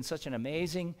 you have been such an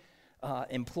amazing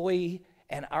employee,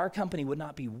 and our company would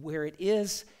not be where it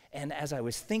is. And as I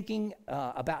was thinking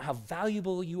about how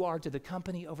valuable you are to the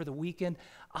company over the weekend,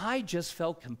 I just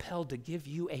felt compelled to give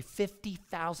you a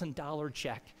 $50,000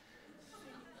 check.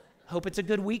 Hope it's a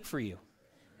good week for you.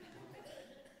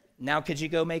 Now, could you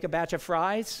go make a batch of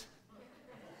fries?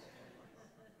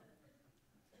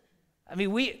 I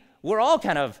mean, we're all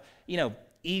kind of,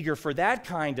 eager for that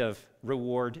kind of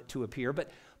reward to appear, but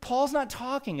Paul's not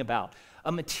talking about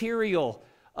a material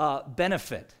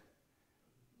benefit.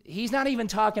 He's not even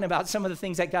talking about some of the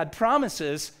things that God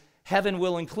promises heaven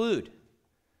will include.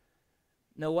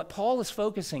 No, what Paul is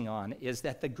focusing on is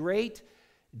that the great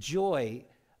joy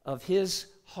of his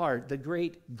heart, the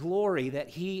great glory that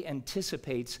he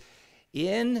anticipates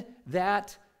in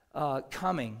that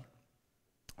coming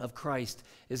of Christ,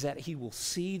 is that he will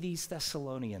see these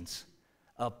Thessalonians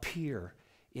appear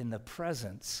in the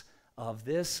presence of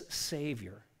this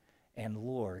Savior and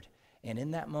Lord. And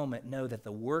in that moment, know that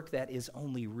the work that is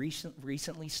only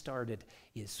recently started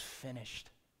is finished.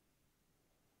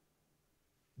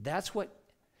 That's what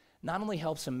not only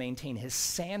helps him maintain his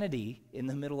sanity in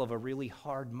the middle of a really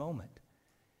hard moment,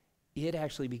 it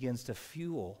actually begins to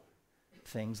fuel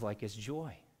things like his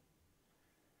joy.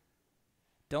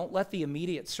 Don't let the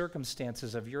immediate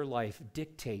circumstances of your life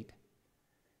dictate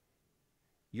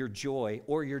your joy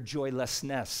or your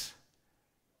joylessness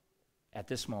at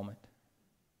this moment.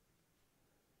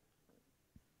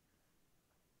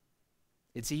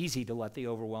 It's easy to let the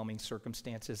overwhelming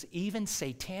circumstances, even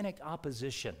satanic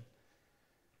opposition,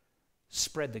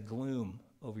 spread the gloom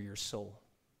over your soul.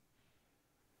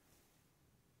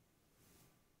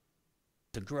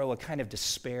 To grow a kind of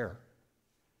despair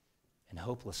and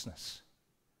hopelessness.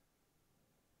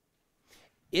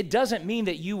 It doesn't mean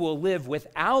that you will live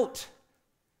without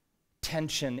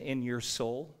tension in your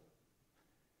soul.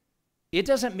 It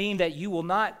doesn't mean that you will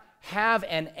not have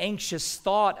an anxious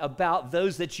thought about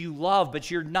those that you love,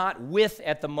 but you're not with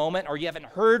at the moment, or you haven't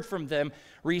heard from them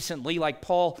recently, like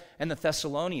Paul and the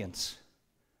Thessalonians.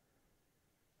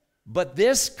 But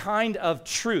this kind of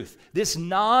truth, this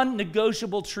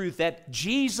non-negotiable truth that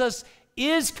Jesus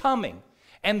is coming,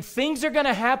 and things are going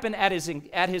to happen at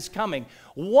his coming,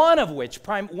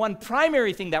 one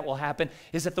primary thing that will happen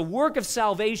is that the work of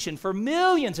salvation for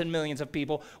millions and millions of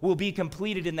people will be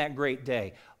completed in that great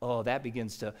day. Oh, that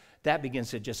begins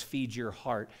to just feed your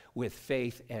heart with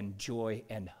faith and joy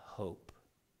and hope.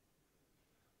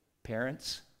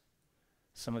 Parents,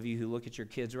 some of you who look at your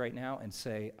kids right now and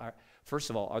say, first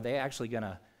of all, are they actually going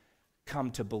to come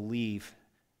to believe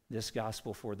this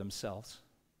gospel for themselves?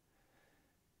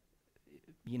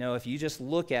 If you just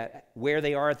look at where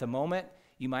they are at the moment,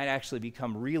 you might actually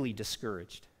become really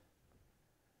discouraged.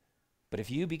 But if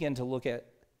you begin to look at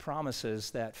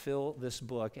promises that fill this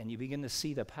book and you begin to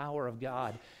see the power of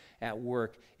God at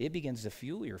work, it begins to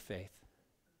fuel your faith.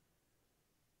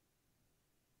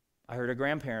 I heard a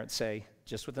grandparent say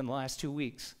just within the last 2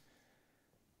 weeks,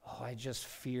 I just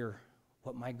fear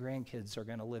what my grandkids are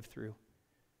going to live through.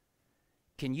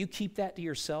 Can you keep that to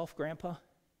yourself, Grandpa?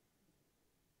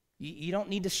 You don't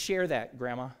need to share that,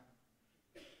 Grandma.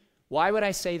 Why would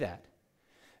I say that?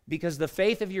 Because the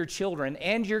faith of your children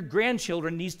and your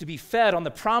grandchildren needs to be fed on the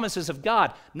promises of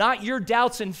God, not your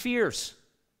doubts and fears.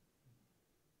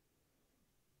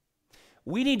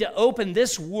 We need to open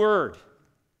this word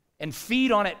and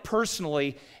feed on it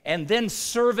personally and then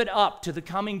serve it up to the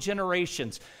coming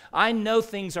generations. I know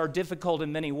things are difficult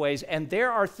in many ways, and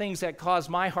there are things that cause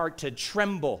my heart to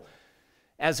tremble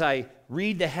as I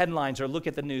read the headlines or look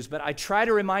at the news. But I try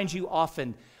to remind you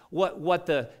often what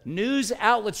the news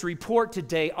outlets report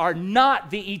today are not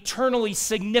the eternally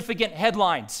significant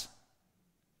headlines,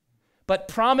 but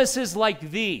promises like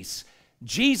these.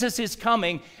 Jesus is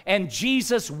coming, and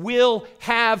Jesus will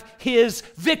have his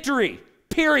victory.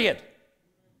 Period.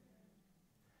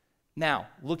 Now,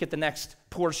 look at the next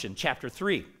portion, chapter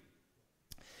 3.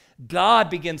 God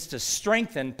begins to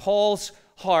strengthen Paul's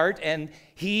heart, and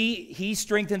he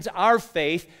strengthens our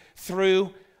faith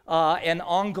through an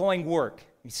ongoing work.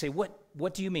 You say,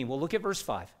 what do you mean? Well, look at verse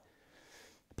 5.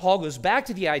 Paul goes back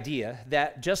to the idea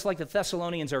that just like the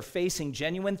Thessalonians are facing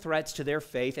genuine threats to their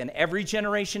faith, and every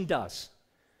generation does,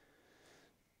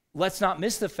 let's not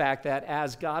miss the fact that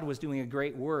as God was doing a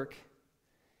great work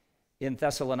in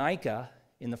Thessalonica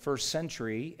in the first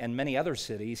century and many other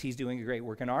cities, he's doing a great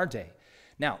work in our day.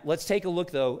 Now, let's take a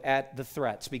look, though, at the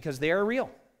threats, because they are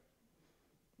real.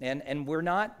 And we're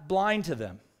not blind to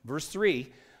them. Verse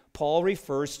 3, Paul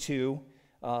refers to,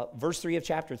 verse 3 of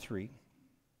chapter 3,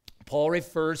 Paul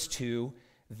refers to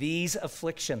these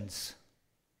afflictions.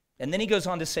 And then he goes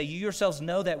on to say, you yourselves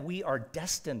know that we are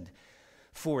destined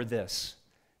for this.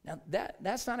 Now,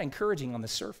 that's not encouraging on the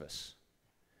surface.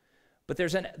 But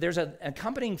there's an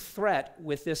accompanying threat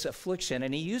with this affliction,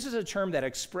 and he uses a term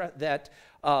that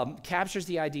captures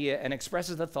the idea and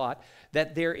expresses the thought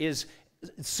that there is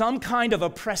some kind of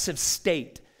oppressive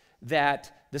state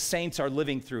that the saints are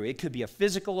living through. It could be a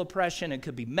physical oppression, it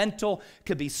could be mental, it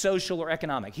could be social or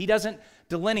economic. He doesn't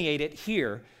delineate it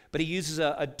here, but he uses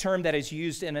a term that is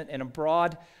used in a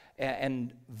broad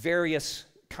and various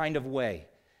kind of way.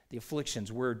 The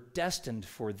afflictions, we're destined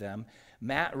for them.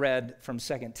 Matt read from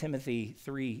 2 Timothy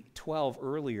 3:12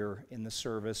 earlier in the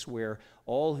service, where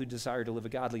all who desire to live a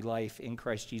godly life in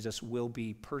Christ Jesus will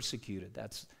be persecuted.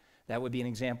 That would be an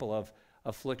example of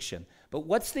affliction. But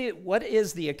what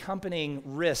is the accompanying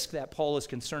risk that Paul is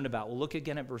concerned about? We'll look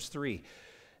again at verse 3,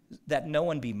 that no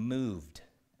one be moved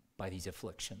by these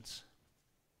afflictions.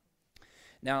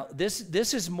 Now, this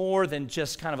is more than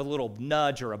just kind of a little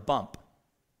nudge or a bump.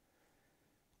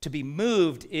 To be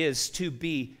moved is to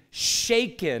be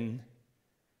shaken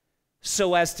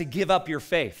so as to give up your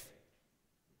faith.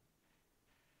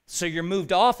 So you're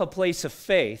moved off a place of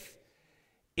faith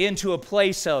into a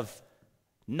place of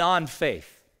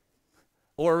non-faith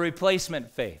or a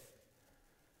replacement faith.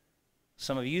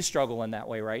 Some of you struggle in that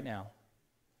way right now.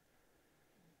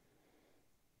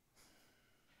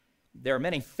 There are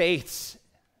many faiths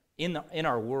in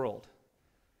our world,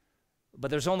 but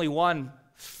there's only one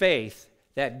faith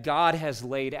that God has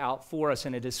laid out for us,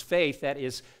 and it is faith that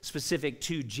is specific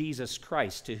to Jesus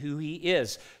Christ, to who he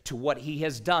is, to what he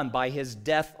has done by his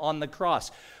death on the cross,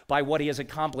 by what he has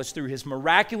accomplished through his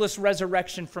miraculous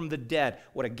resurrection from the dead.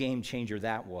 What a game changer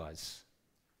that was.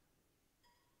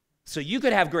 So you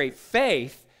could have great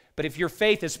faith, but if your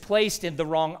faith is placed in the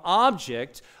wrong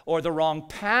object or the wrong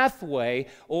pathway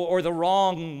or the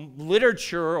wrong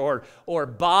literature or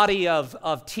body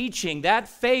of teaching, that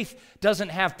faith doesn't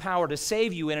have power to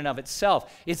save you in and of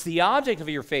itself. It's the object of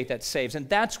your faith that saves. And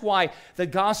that's why the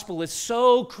gospel is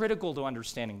so critical to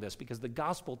understanding this, because the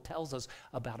gospel tells us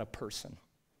about a person.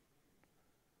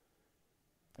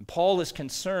 And Paul is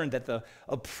concerned that the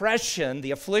oppression,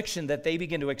 the affliction that they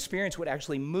begin to experience would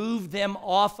actually move them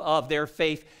off of their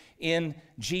faith in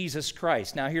Jesus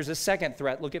Christ. Now, here's a second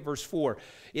threat. Look at verse 4.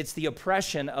 It's the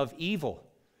oppression of evil.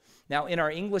 Now, in our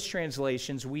English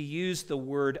translations, we use the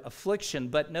word affliction,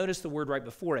 but notice the word right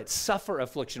before it, suffer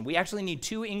affliction. We actually need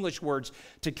two English words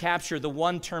to capture the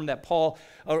one term that Paul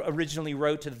originally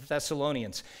wrote to the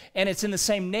Thessalonians. And it's in the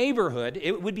same neighborhood.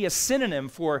 It would be a synonym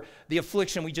for the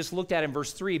affliction we just looked at in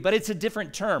verse 3, but it's a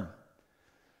different term.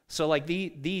 So like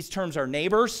these terms are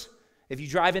neighbors. If you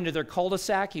drive into their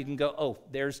cul-de-sac, you can go, oh,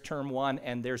 there's term 1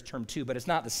 and there's term 2, but it's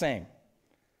not the same.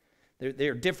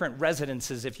 They're different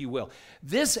residences, if you will.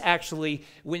 This actually,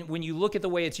 when you look at the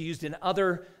way it's used in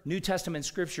other New Testament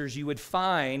scriptures, you would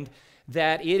find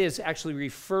that it is actually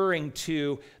referring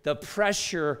to the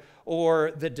pressure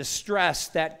or the distress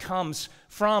that comes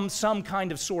from some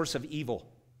kind of source of evil.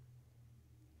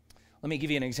 Let me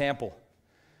give you an example.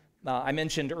 I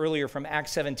mentioned earlier from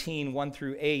Acts 17, 1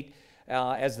 through 8,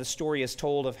 as the story is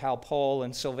told of how Paul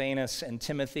and Silvanus and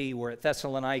Timothy were at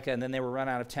Thessalonica and then they were run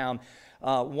out of town.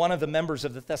 One of the members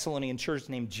of the Thessalonian church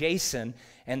named Jason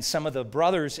and some of the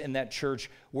brothers in that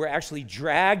church were actually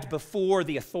dragged before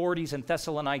the authorities in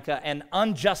Thessalonica and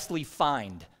unjustly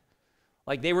fined.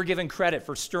 Like they were given credit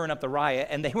for stirring up the riot,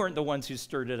 and they weren't the ones who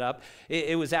stirred it up.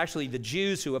 It was actually the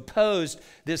Jews who opposed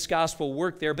this gospel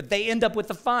work there, but they end up with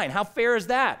the fine. How fair is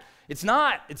that? It's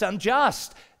not. It's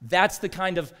unjust. That's the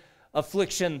kind of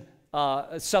affliction,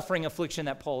 suffering affliction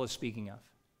that Paul is speaking of.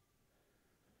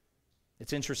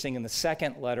 It's interesting, in the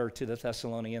second letter to the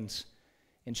Thessalonians,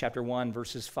 in chapter 1,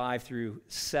 verses 5 through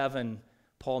 7,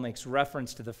 Paul makes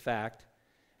reference to the fact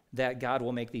that God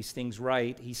will make these things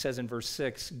right. He says in verse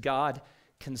 6, God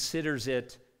considers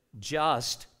it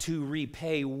just to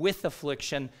repay with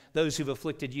affliction those who've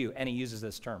afflicted you. And he uses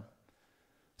this term.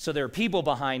 So there are people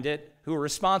behind it who are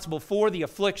responsible for the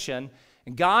affliction,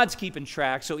 and God's keeping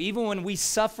track. So even when we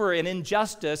suffer an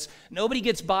injustice, nobody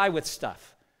gets by with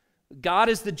stuff. God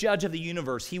is the judge of the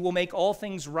universe. He will make all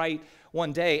things right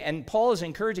one day. And Paul is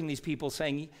encouraging these people,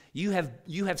 saying, you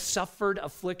have suffered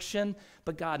affliction,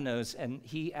 but God knows, and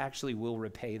he actually will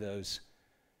repay those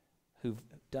who've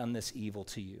done this evil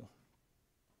to you.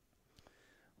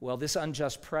 Well, this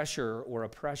unjust pressure or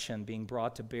oppression being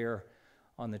brought to bear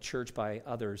on the church by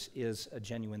others is a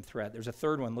genuine threat. There's a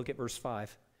third one. Look at verse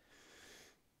 5.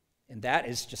 And that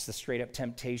is just the straight up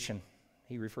temptation.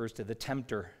 He refers to the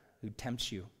tempter who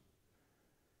tempts you.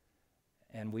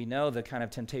 And we know the kind of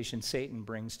temptation Satan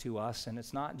brings to us, and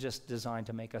it's not just designed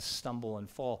to make us stumble and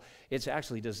fall. It's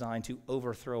actually designed to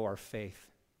overthrow our faith.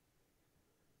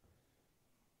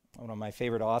 One of my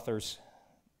favorite authors,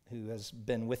 who has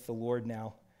been with the Lord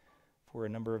now for a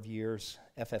number of years,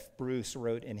 F.F. Bruce,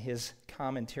 wrote in his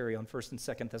commentary on 1 and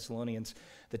 2 Thessalonians,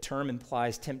 the term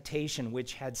implies temptation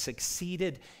which had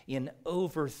succeeded in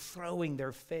overthrowing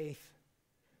their faith.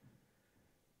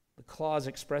 The clause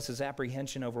expresses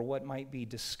apprehension over what might be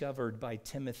discovered by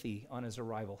Timothy on his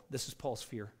arrival. This is Paul's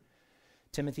fear.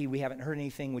 Timothy, we haven't heard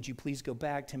anything. Would you please go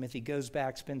back? Timothy goes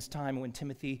back, spends time. When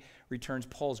Timothy returns,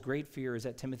 Paul's great fear is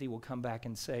that Timothy will come back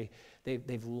and say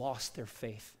they've lost their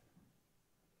faith.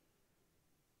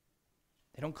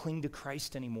 They don't cling to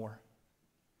Christ anymore.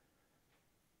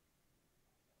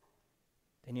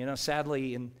 And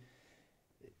sadly,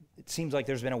 it seems like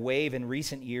there's been a wave in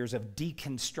recent years of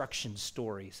deconstruction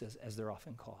stories, as they're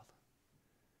often called.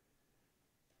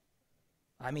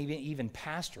 I mean, even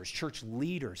pastors, church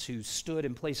leaders who stood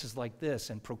in places like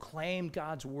this and proclaimed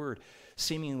God's word,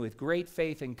 seemingly with great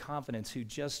faith and confidence, who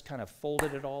just kind of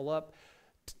folded it all up,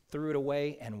 threw it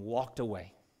away, and walked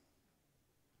away.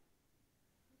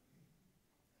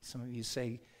 Some of you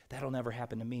say, that'll never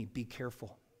happen to me. Be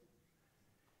careful.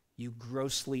 You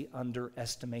grossly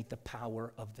underestimate the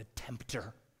power of the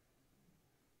tempter.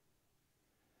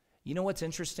 You know what's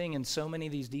interesting in so many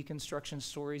of these deconstruction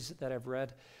stories that I've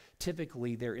read?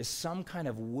 Typically, there is some kind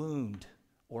of wound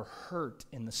or hurt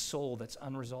in the soul that's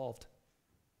unresolved.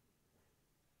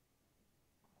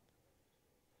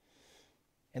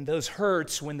 And those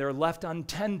hurts, when they're left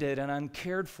untended and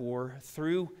uncared for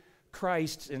through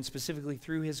Christ, and specifically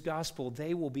through his gospel,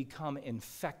 they will become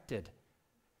infected.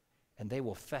 And they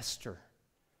will fester,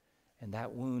 and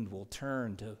that wound will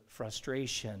turn to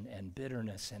frustration and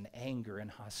bitterness and anger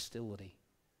and hostility.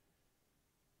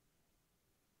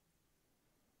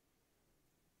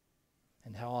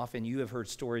 And how often you have heard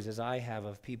stories, as I have,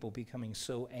 of people becoming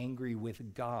so angry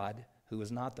with God, who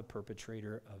is not the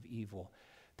perpetrator of evil,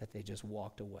 that they just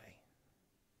walked away.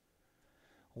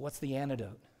 What's the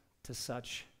antidote to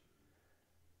such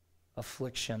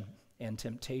affliction and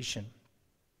temptation?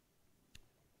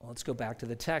 Well, let's go back to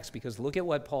the text, because look at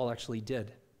what Paul actually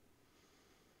did.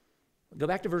 Go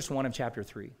back to verse 1 of chapter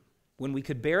 3. When we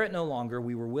could bear it no longer,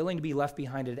 we were willing to be left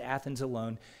behind at Athens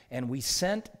alone, and we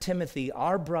sent Timothy,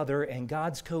 our brother and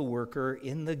God's co-worker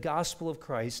in the gospel of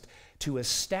Christ, to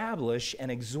establish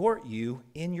and exhort you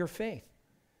in your faith.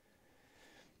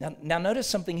 Now notice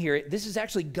something here. This is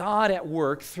actually God at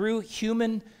work through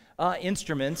human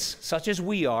instruments, such as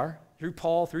we are, through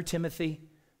Paul, through Timothy.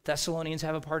 Thessalonians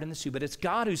have a part in this too, but it's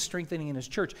God who's strengthening in his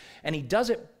church, and he does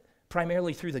it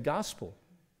primarily through the gospel.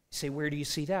 You say, where do you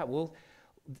see that? Well,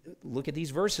 look at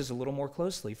these verses a little more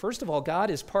closely. First of all,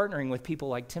 God is partnering with people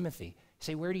like Timothy. You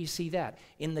say, where do you see that?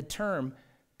 In the term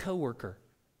co-worker.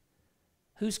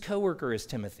 Whose co-worker is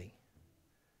Timothy?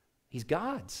 He's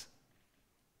God's.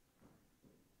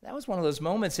 That was one of those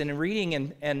moments in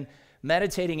reading and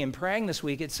meditating and praying this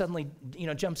week. It suddenly,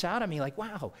 jumps out at me like,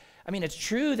 wow. I mean, it's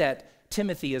true that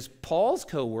Timothy is Paul's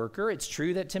co-worker. It's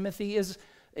true that Timothy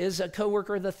is a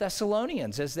co-worker of the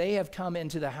Thessalonians as they have come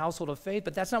into the household of faith.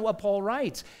 But that's not what Paul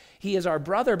writes. He is our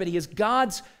brother, but he is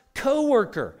God's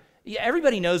co-worker.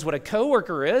 Everybody knows what a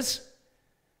co-worker is.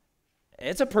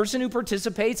 It's a person who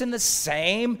participates in the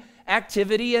same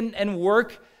activity and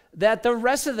work that the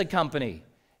rest of the company.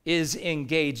 is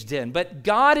engaged in. But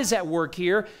God is at work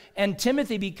here, and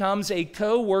Timothy becomes a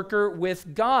co-worker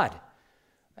with God.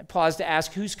 I pause to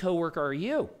ask, whose co-worker are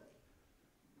you?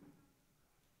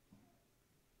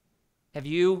 Have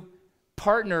you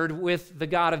partnered with the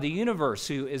God of the universe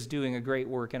who is doing a great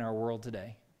work in our world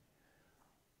today?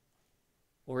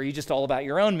 Or are you just all about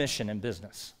your own mission and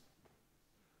business?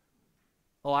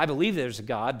 Oh, I believe there's a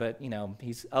God, but,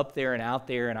 he's up there and out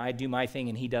there, and I do my thing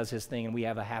and he does his thing, and we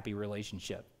have a happy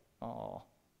relationship. Oh,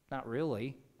 not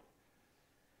really.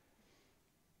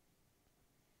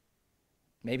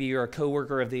 Maybe you're a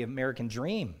coworker of the American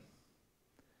dream.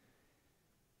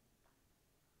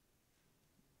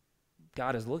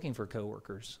 God is looking for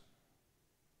coworkers.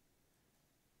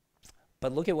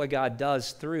 But look at what God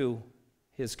does through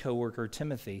his coworker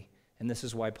Timothy. And this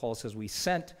is why Paul says we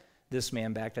sent this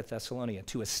man back to Thessalonica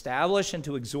to establish and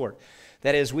to exhort.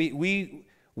 That is, we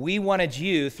wanted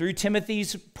you, through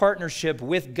Timothy's partnership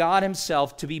with God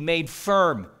himself, to be made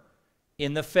firm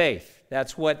in the faith.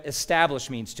 That's what establish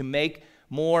means, to make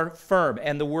more firm.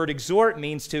 And the word exhort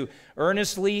means to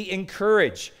earnestly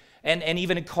encourage and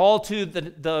even call to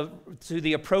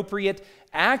the appropriate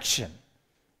action,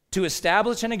 to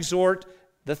establish and exhort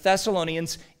the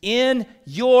Thessalonians in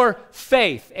your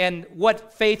faith. And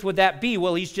what faith would that be?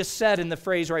 Well, he's just said in the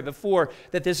phrase right before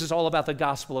that this is all about the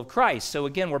gospel of Christ. So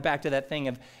again, we're back to that thing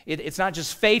of it's not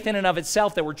just faith in and of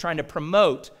itself that we're trying to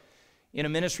promote in a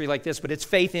ministry like this, but it's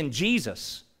faith in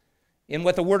Jesus, in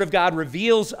what the Word of God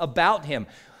reveals about him.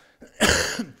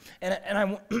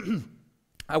 and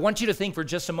I want you to think for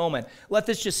just a moment, let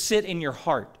this just sit in your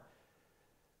heart,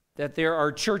 that there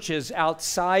are churches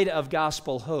outside of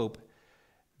Gospel Hope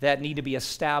that need to be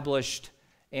established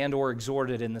and or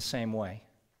exhorted in the same way.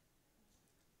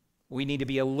 We need to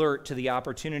be alert to the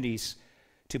opportunities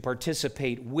to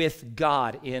participate with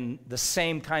God in the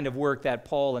same kind of work that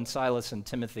Paul and Silas and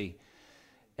Timothy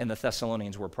and the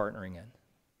Thessalonians were partnering in.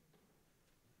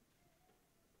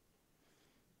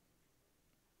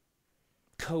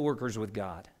 Co-workers with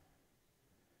God.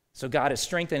 So God is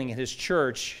strengthening his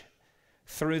church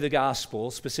through the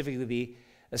gospel, specifically the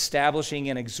establishing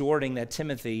and exhorting that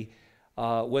Timothy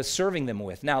was serving them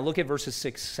with. Now look at verses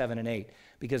 6, 7, and 8,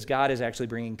 because God is actually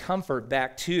bringing comfort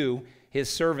back to his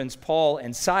servants Paul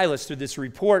and Silas through this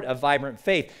report of vibrant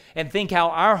faith. And think how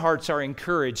our hearts are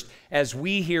encouraged as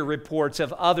we hear reports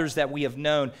of others that we have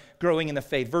known growing in the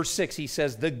faith. Verse 6, he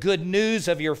says, the good news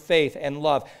of your faith and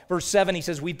love. Verse 7, he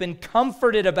says, we've been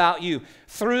comforted about you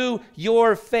through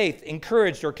your faith.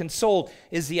 Encouraged or consoled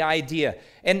is the idea.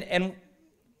 And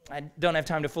I don't have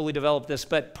time to fully develop this,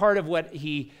 but part of what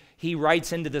he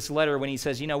writes into this letter when he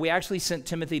says, we actually sent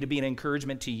Timothy to be an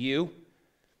encouragement to you,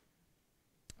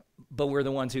 but we're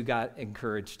the ones who got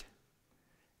encouraged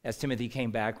as Timothy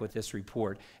came back with this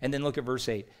report. And then look at verse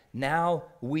 8. Now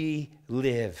we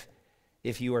live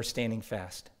if you are standing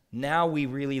fast. Now we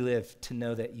really live to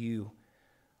know that you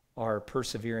are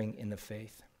persevering in the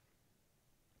faith.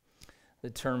 The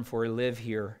term for live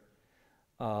here,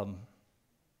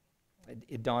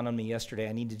 it dawned on me yesterday.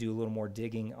 I need to do a little more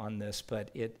digging on this, but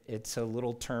it's a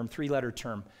little term, three-letter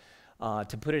term.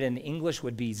 To put it in English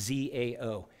would be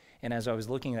ZAO. And as I was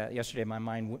looking at it yesterday, my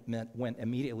mind went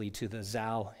immediately to the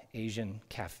Zao Asian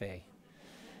Cafe.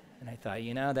 And I thought,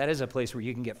 that is a place where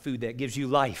you can get food that gives you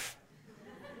life.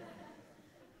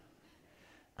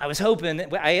 I was hoping,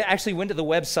 I actually went to the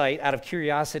website out of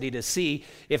curiosity to see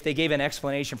if they gave an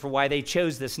explanation for why they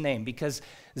chose this name. Because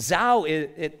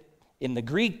Zao, in the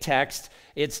Greek text,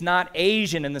 it's not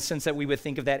Asian in the sense that we would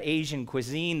think of that Asian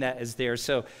cuisine that is there.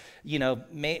 So,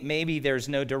 maybe there's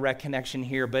no direct connection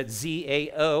here, but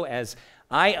ZAO, as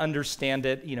I understand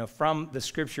it, from the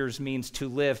scriptures, means to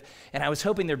live. And I was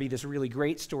hoping there'd be this really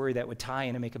great story that would tie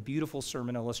in and make a beautiful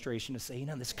sermon illustration to say,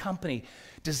 this company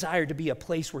desired to be a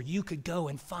place where you could go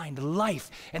and find life.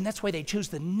 And that's why they chose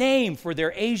the name for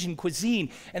their Asian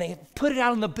cuisine. And they put it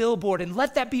out on the billboard, and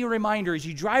let that be a reminder as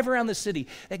you drive around the city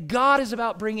that God is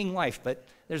about bringing life. But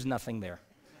there's nothing there.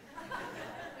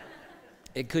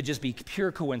 It could just be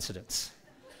pure coincidence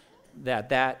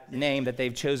that name that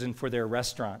they've chosen for their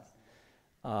restaurant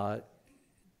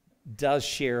does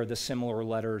share the similar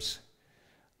letters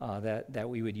that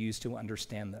we would use to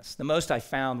understand this. The most I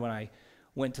found when I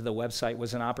went to the website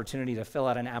was an opportunity to fill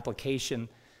out an application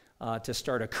to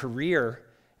start a career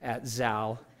at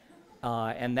Zao.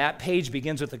 And that page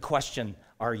begins with the question,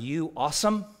 are you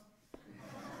awesome?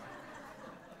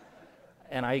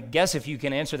 And I guess if you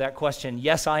can answer that question,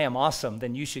 yes, I am awesome,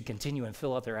 then you should continue and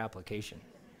fill out their application.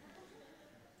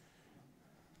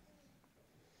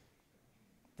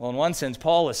 Well, in one sense,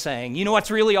 Paul is saying, you know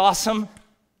what's really awesome?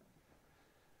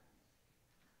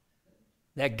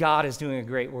 that God is doing a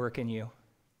great work in you.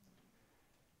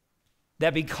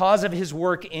 That because of his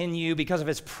work in you, because of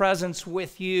his presence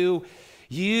with you,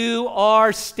 you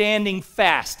are standing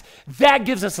fast. That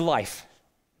gives us life.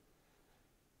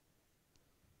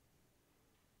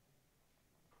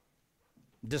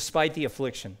 Despite the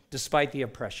affliction, despite the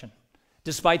oppression,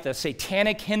 despite the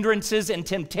satanic hindrances and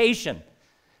temptation,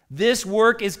 this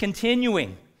work is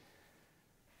continuing.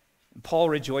 Paul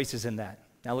rejoices in that.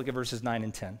 Now look at verses 9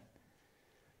 and 10.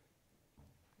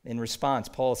 In response,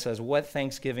 Paul says, "What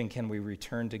thanksgiving can we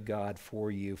return to God for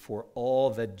you, for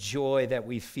all the joy that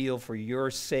we feel for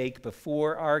your sake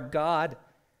before our God?"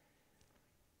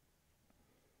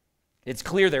 It's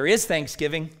clear there is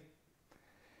thanksgiving.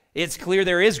 It's clear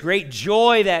there is great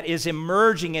joy that is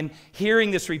emerging in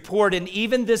hearing this report, and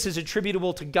even this is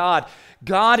attributable to God.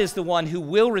 God is the one who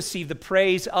will receive the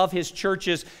praise of his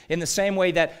churches in the same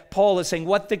way that Paul is saying,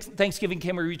 what thanksgiving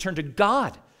can we return to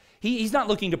God? He's not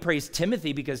looking to praise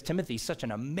Timothy because Timothy's such an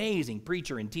amazing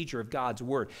preacher and teacher of God's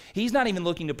word. He's not even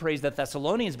looking to praise the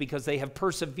Thessalonians because they have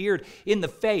persevered in the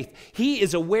faith. He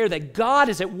is aware that God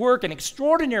is at work in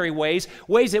extraordinary ways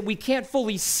that we can't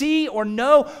fully see or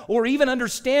know or even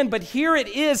understand, but here it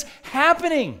is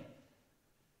happening.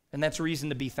 And that's reason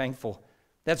to be thankful.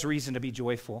 That's reason to be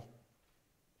joyful.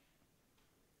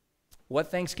 What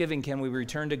thanksgiving can we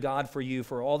return to God for you,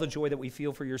 for all the joy that we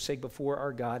feel for your sake before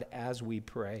our God as we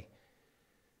pray?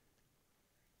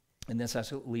 And this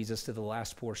leads us to the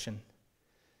last portion.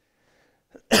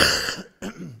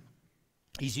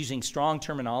 He's using strong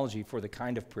terminology for the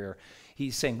kind of prayer.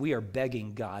 He's saying we are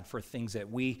begging God for things that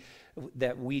we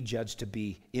judge to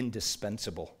be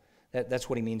indispensable. That's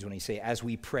what he means when he says, as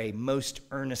we pray most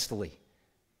earnestly,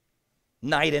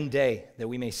 night and day, that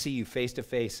we may see you face to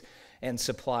face and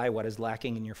supply what is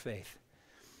lacking in your faith.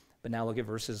 But now look at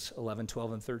verses 11,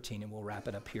 12, and 13, and we'll wrap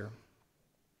it up here.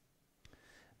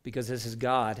 Because this is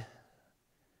God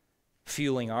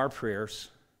fueling our prayers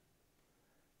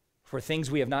for things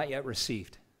we have not yet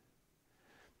received.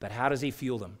 But how does he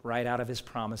fuel them? Right out of his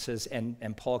promises,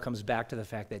 and Paul comes back to the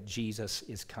fact that Jesus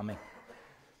is coming.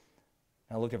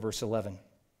 Now look at verse 11.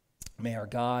 May our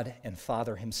God and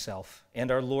Father himself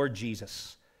and our Lord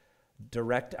Jesus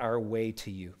direct our way to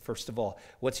you. First of all,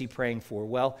 what's he praying for?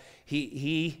 Well,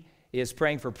 he is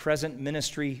praying for present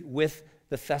ministry with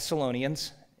the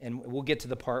Thessalonians, and we'll get to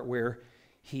the part where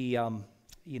he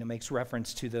makes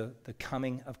reference to the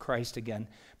coming of Christ again.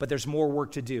 But there's more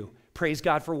work to do. Praise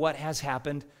God for what has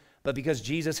happened, but because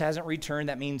Jesus hasn't returned,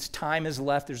 that means time is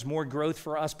left. There's more growth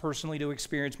for us personally to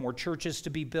experience, more churches to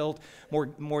be built,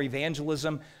 more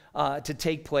evangelism to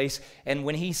take place. And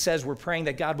when he says we're praying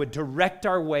that God would direct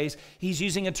our ways, he's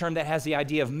using a term that has the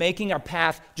idea of making our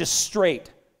path just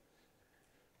straight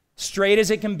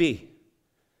as it can be.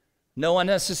 No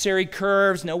unnecessary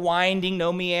curves, no winding,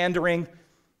 no meandering.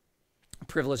 I'm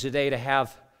privileged today to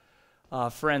have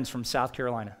friends from South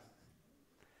Carolina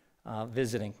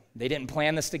visiting. They didn't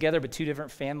plan this together, but two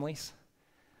different families.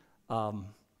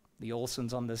 The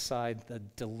Olsons on this side, the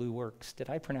DeLuworks. Did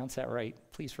I pronounce that right?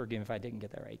 Please forgive me if I didn't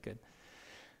get that right. Good.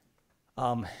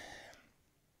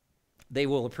 They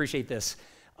will appreciate this.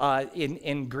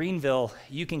 In Greenville,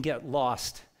 you can get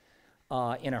lost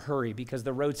in a hurry because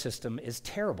the road system is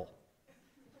terrible.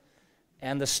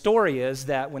 And the story is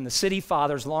that when the city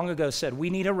fathers long ago said,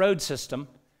 we need a road system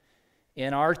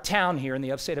in our town here in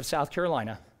the upstate of South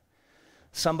Carolina,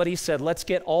 somebody said, let's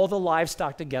get all the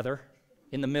livestock together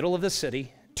in the middle of the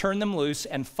city, turn them loose,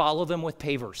 and follow them with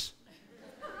pavers.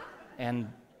 And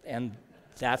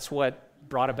that's what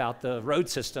brought about the road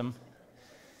system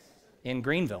in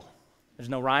Greenville. There's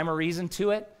no rhyme or reason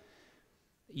to it.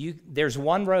 There's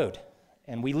one road,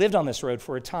 and we lived on this road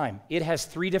for a time. It has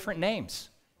 3 different names,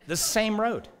 the same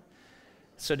road.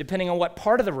 So depending on what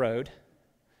part of the road,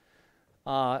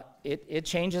 it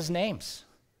changes names.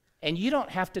 And you don't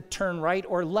have to turn right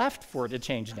or left for it to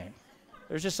change name.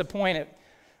 There's just a point at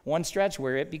one stretch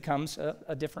where it becomes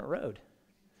a different road.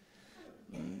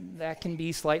 That can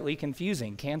be slightly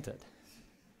confusing, can't it?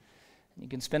 You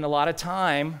can spend a lot of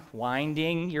time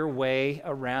winding your way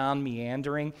around,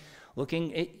 meandering,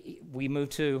 looking. We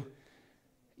moved to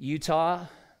Utah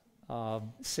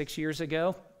 6 years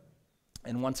ago,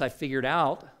 and once I figured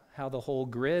out how the whole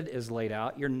grid is laid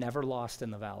out, you're never lost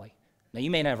in the valley. Now, you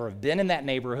may never have been in that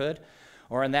neighborhood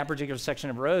or in that particular section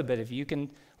of road, but if you can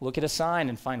look at a sign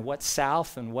and find what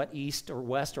south and what east or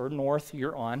west or north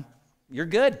you're on, you're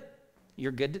good.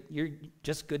 You're good. You're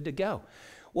just good to go.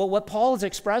 Well, what Paul is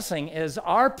expressing is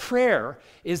our prayer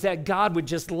is that God would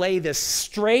just lay this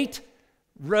straight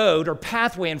road or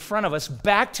pathway in front of us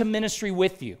back to ministry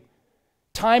with you.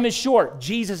 Time is short.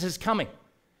 Jesus is coming.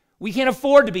 We can't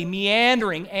afford to be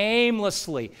meandering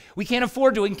aimlessly. We can't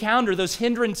afford to encounter those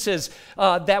hindrances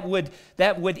that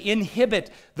would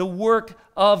inhibit the work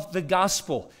of the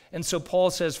gospel. And so Paul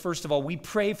says, first of all, we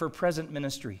pray for present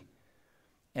ministry.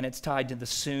 And it's tied to the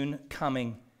soon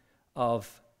coming of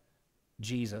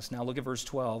Jesus. Now look at verse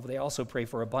 12. They also pray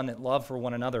for abundant love for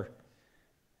one another.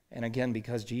 And again,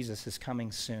 because Jesus is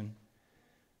coming soon.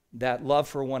 That love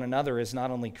for one another is not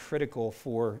only critical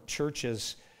for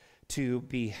churches to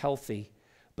be healthy,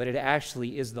 but it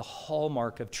actually is the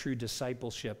hallmark of true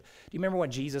discipleship. Do you remember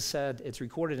what Jesus said? It's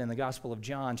recorded in the Gospel of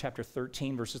John, chapter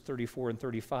 13, verses 34 and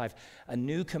 35. A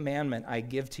new commandment I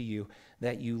give to you,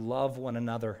 that you love one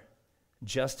another,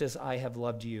 just as I have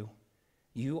loved you.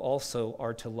 You also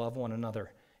are to love one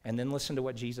another. And then listen to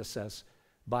what Jesus says.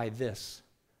 By this,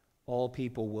 all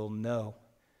people will know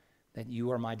that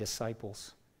you are my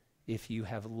disciples, if you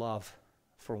have love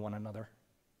for one another.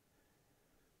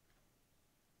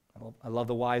 I love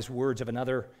the wise words of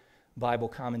another Bible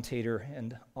commentator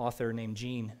and author named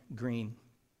Gene Green.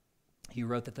 He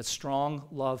wrote that the strong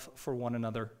love for one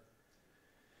another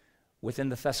within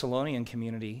the Thessalonian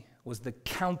community was the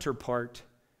counterpart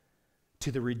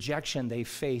to the rejection they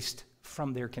faced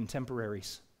from their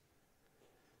contemporaries.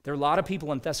 There are a lot of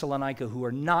people in Thessalonica who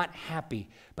are not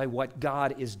happy by what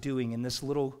God is doing in this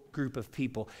little group of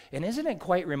people. And isn't it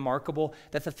quite remarkable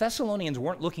that the Thessalonians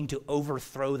weren't looking to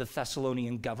overthrow the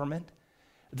Thessalonian government?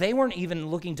 They weren't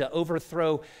even looking to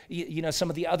overthrow,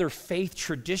 some of the other faith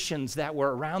traditions that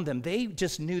were around them. They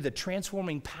just knew the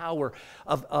transforming power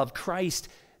of Christ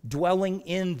dwelling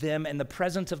in them and the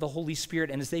presence of the Holy Spirit.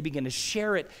 And as they began to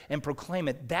share it and proclaim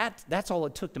it, that's all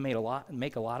it took to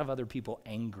make a lot of other people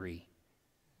angry.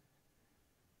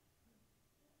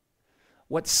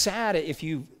 What's sad, if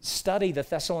you study the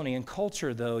Thessalonian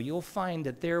culture, though, you'll find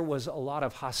that there was a lot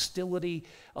of hostility,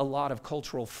 a lot of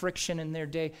cultural friction in their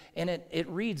day, and it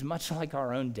reads much like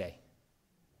our own day.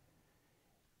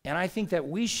 And I think that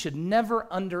we should never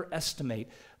underestimate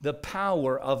the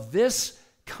power of this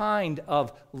kind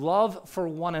of love for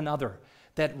one another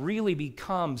that really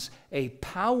becomes a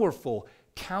powerful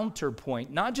counterpoint,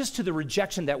 not just to the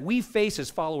rejection that we face as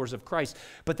followers of Christ,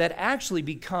 but that actually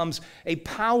becomes a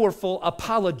powerful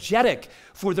apologetic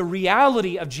for the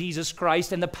reality of Jesus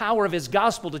Christ and the power of his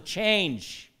gospel to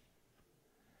change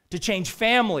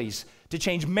families, to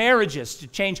change marriages, to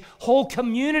change whole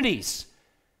communities,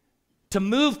 to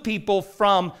move people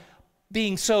from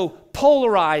being so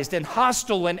polarized and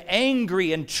hostile and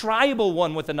angry and tribal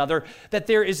one with another, that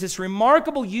there is this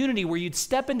remarkable unity where you'd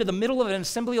step into the middle of an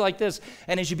assembly like this,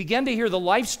 and as you begin to hear the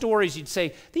life stories, you'd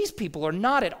say, these people are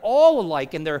not at all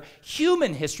alike in their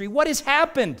human history. What has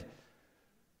happened?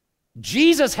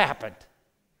 Jesus happened.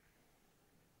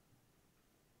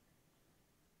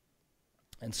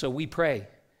 And so we pray,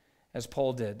 as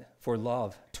Paul did, for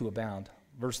love to abound.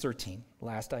 Verse 13,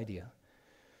 last idea.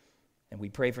 And we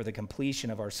pray for the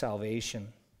completion of our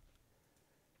salvation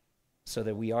so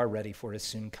that we are ready for his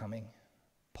soon coming.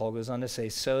 Paul goes on to say,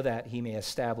 so that he may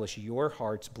establish your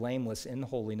hearts blameless in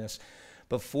holiness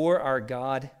before our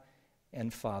God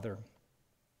and Father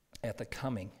at the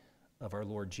coming of our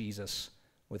Lord Jesus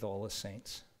with all his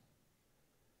saints.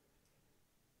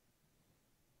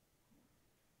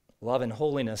 Love and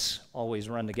holiness always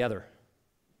run together.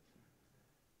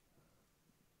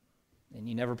 And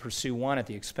you never pursue one at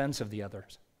the expense of the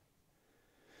others.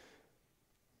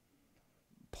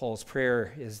 Paul's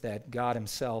prayer is that God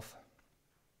himself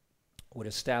would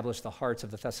establish the hearts of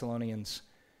the Thessalonians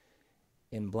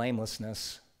in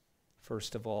blamelessness,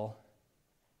 first of all.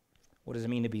 What does it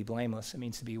mean to be blameless? It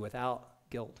means to be without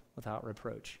guilt, without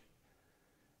reproach.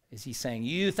 Is he saying,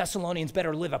 you Thessalonians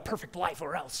better live a perfect life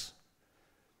or else?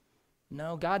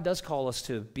 No, God does call us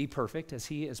to be perfect as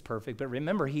he is perfect. But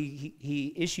remember,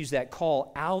 he issues that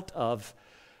call out of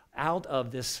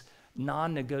this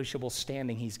non-negotiable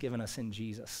standing he's given us in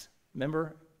Jesus.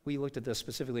 Remember, we looked at this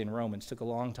specifically in Romans, took a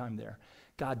long time there.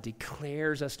 God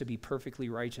declares us to be perfectly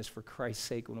righteous for Christ's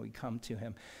sake when we come to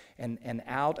him. And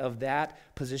out of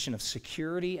that position of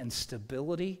security and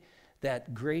stability,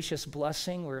 that gracious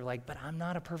blessing, we're like, but I'm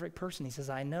not a perfect person. He says,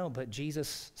 I know, but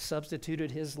Jesus substituted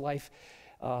his life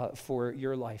for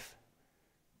your life.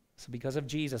 So because of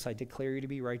Jesus, I declare you to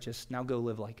be righteous. Now go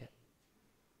live like it.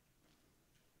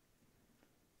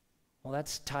 Well,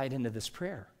 that's tied into this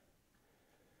prayer.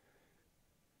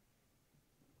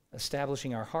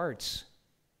 Establishing our hearts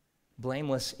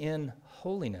blameless in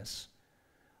holiness.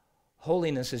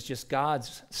 Holiness is just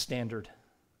God's standard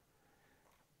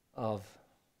of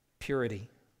purity.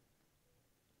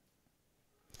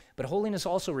 But holiness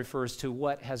also refers to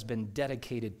what has been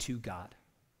dedicated to God.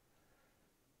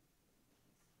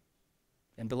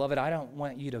 And beloved, I don't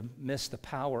want you to miss the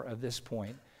power of this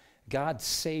point. God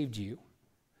saved you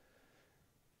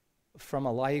from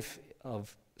a life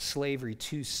of slavery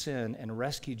to sin and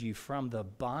rescued you from the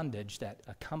bondage that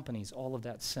accompanies all of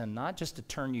that sin, not just to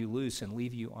turn you loose and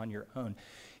leave you on your own.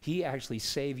 He actually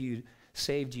saved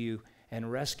you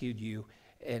and rescued you,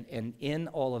 and in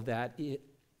all of that, it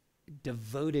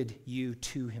devoted you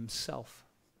to himself.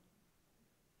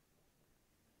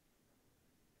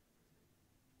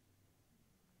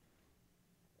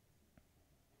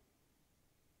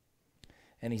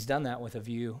 And he's done that with a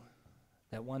view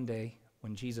that one day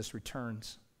when Jesus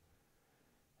returns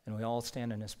and we all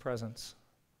stand in his presence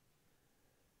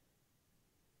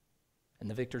and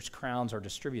the victor's crowns are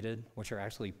distributed, which are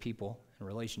actually people and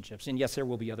relationships, and yes, there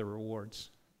will be other rewards,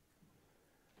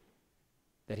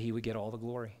 that he would get all the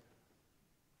glory.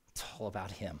 It's all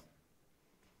about him.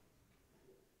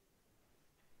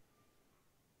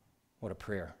 What a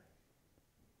prayer.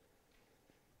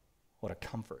 What a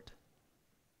comfort.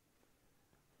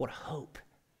 What a hope.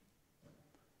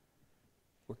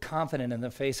 We're confident in the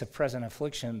face of present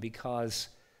affliction because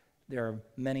there are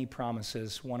many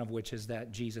promises, one of which is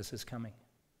that Jesus is coming.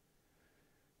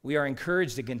 We are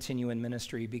encouraged to continue in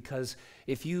ministry because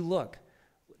if you look,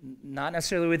 not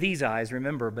necessarily with these eyes,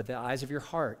 remember, but the eyes of your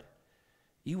heart,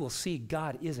 you will see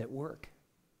God is at work.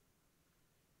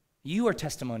 You are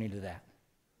testimony to that.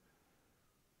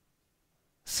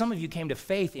 Some of you came to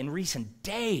faith in recent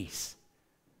days.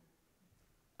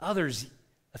 Others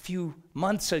a few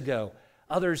months ago.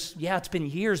 Others, it's been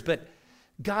years, but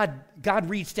God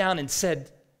reached down and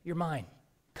said, "You're mine.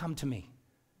 Come to me.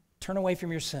 Turn away from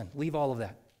your sin. Leave all of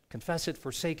that. Confess it,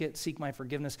 forsake it, seek my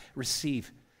forgiveness,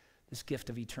 receive this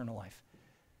gift of eternal life."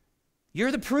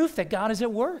 You're the proof that God is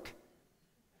at work.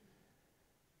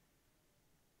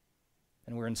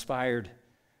 And we're inspired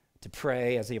to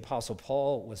pray as the Apostle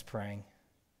Paul was praying,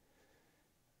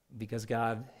 because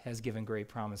God has given great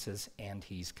promises and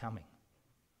he's coming.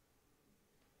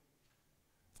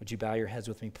 Would you bow your heads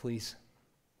with me, please?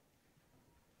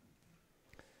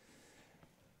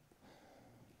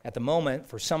 At the moment,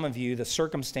 for some of you, the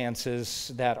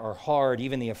circumstances that are hard,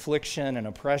 even the affliction and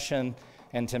oppression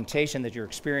and temptation that you're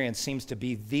experiencing seems to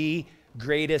be the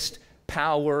greatest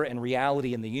power and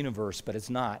reality in the universe, but it's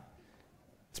not.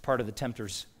 It's part of the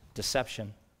tempter's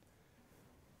deception.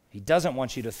 He doesn't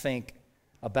want you to think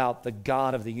about the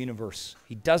God of the universe.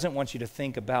 He doesn't want you to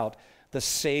think about the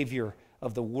Savior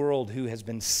of the world who has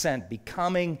been sent,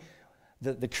 becoming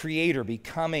the Creator,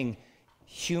 becoming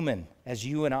human as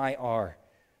you and I are,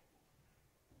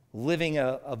 living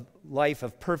a life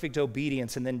of perfect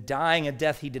obedience and then dying a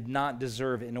death he did not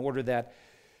deserve in order that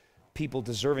people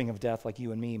deserving of death like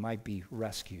you and me might be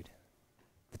rescued.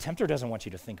 The tempter doesn't want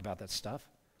you to think about that stuff.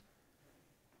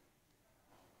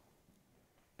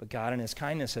 But God in his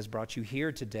kindness has brought you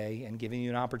here today and given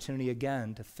you an opportunity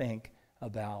again to think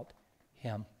about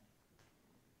him.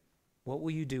 What will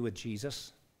you do with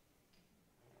Jesus?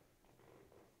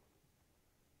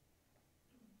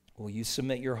 Will you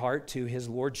submit your heart to his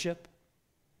lordship?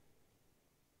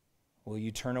 Will you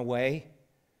turn away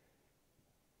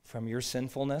from your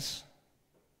sinfulness?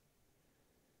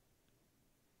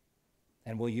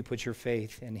 And will you put your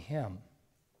faith in him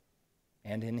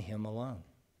and in him alone?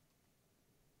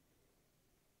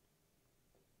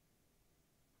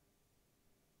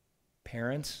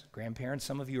 Parents, grandparents,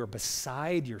 some of you are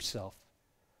beside yourself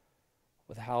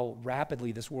with how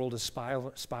rapidly this world is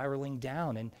spiraling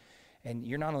down. And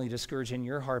you're not only discouraged in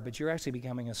your heart, but you're actually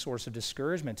becoming a source of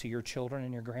discouragement to your children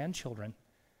and your grandchildren.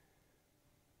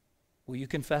 Will you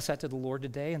confess that to the Lord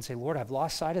today and say, "Lord, I've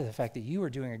lost sight of the fact that you are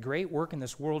doing a great work in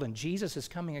this world and Jesus is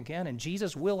coming again and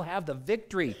Jesus will have the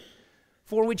victory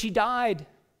for which he died.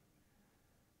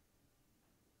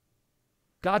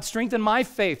 God, strengthen my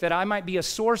faith that I might be a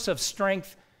source of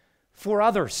strength for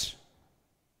others.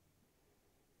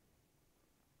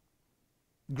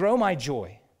 Grow my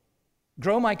joy.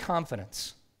 Grow my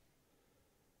confidence."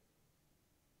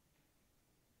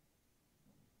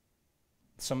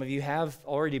 Some of you have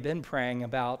already been praying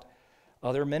about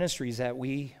other ministries that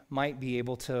we might be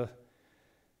able to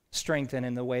strengthen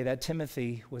in the way that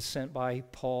Timothy was sent by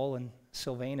Paul and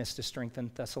Silvanus to strengthen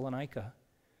Thessalonica.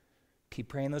 Keep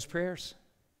praying those prayers.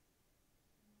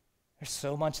 There's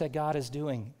so much that God is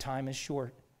doing. Time is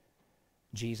short.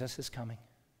 Jesus is coming.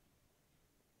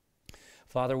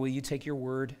 Father, will you take your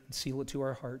word and seal it to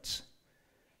our hearts?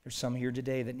 There's some here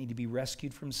today that need to be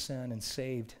rescued from sin and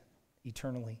saved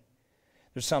eternally.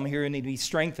 There's some here who need to be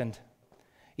strengthened.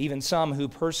 Even some who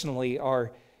personally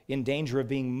are in danger of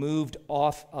being moved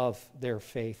off of their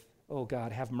faith. Oh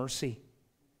God, have mercy.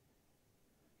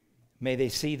 May they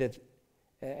see that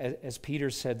as Peter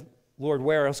said, Lord,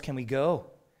 where else can we go?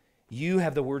 You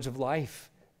have the words of life.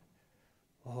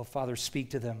 Oh, Father,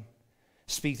 speak to them.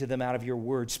 Speak to them out of your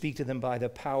word. Speak to them by the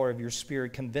power of your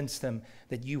Spirit. Convince them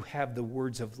that you have the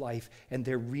words of life and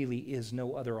there really is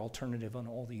no other alternative on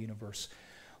all the universe.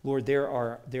 Lord, there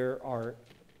are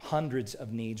hundreds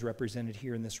of needs represented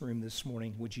here in this room this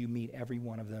morning. Would you meet every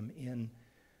one of them in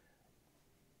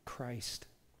Christ?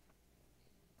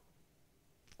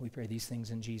 We pray these things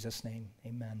in Jesus' name.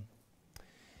 Amen.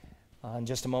 In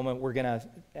just a moment, we're going to,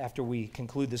 after we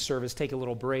conclude the service, take a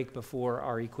little break before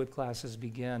our equip classes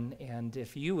begin. And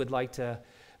if you would like to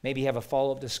maybe have a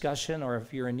follow-up discussion, or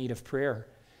if you're in need of prayer,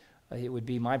 it would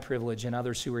be my privilege and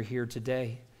others who are here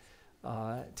today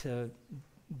to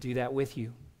do that with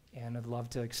you. And I'd love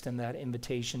to extend that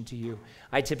invitation to you.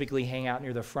 I typically hang out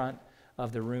near the front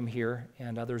of the room here,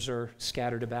 and others are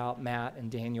scattered about. Matt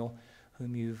and Daniel,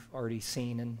 whom you've already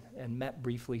seen and met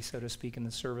briefly, so to speak, in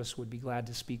the service, would be glad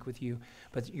to speak with you.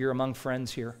 But you're among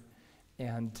friends here,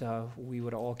 and we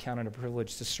would all count it a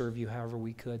privilege to serve you however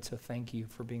we could, so thank you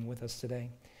for being with us today.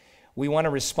 We want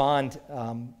to respond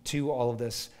to all of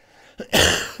this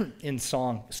in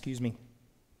song,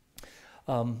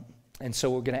 and so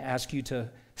we're going to ask you to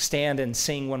stand and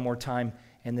sing one more time,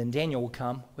 and then Daniel will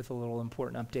come with a little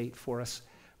important update for us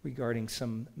regarding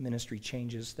some ministry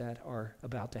changes that are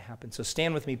about to happen. So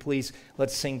stand with me, please.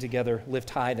 Let's sing together, Lift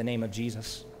High the Name of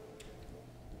Jesus.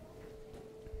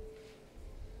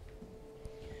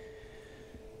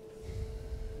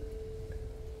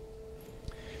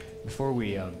 Before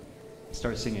we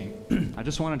start singing, I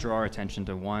just want to draw our attention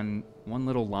to one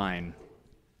little line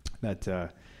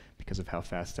that, because of how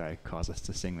fast I cause us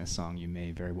to sing this song, you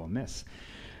may very well miss.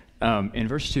 In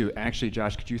verse 2, actually,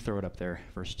 Josh, could you throw it up there?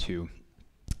 Verse 2.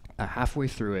 Halfway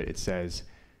through it, it says,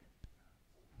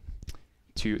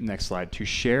 next slide, to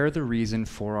share the reason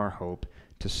for our hope,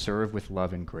 to serve with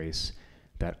love and grace,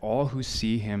 that all who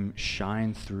see him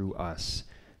shine through us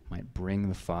might bring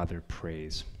the Father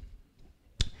praise.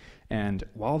 And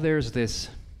while there's this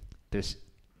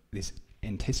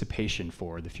anticipation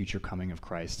for the future coming of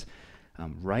Christ,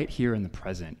 right here in the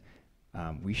present,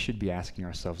 we should be asking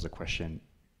ourselves the question,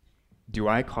 do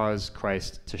I cause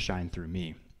Christ to shine through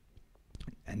me?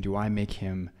 And do I make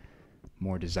him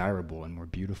more desirable and more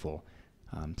beautiful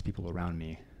to people around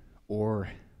me, or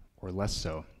less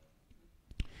so?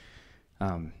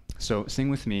 So sing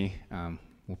with me.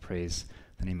 We'll praise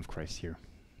the name of Christ here.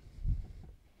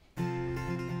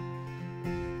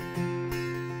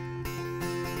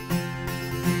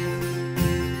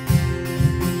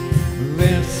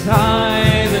 Lift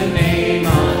high the name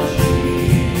of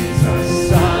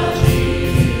Jesus, our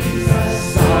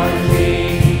Jesus, our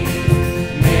King.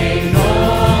 Make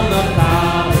known the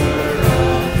power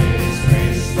of His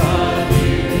grace, the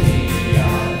beauty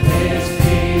of His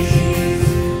peace.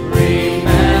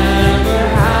 Remember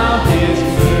how His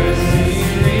mercy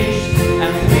reached,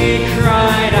 and we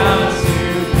cried out to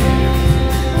Him.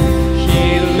 He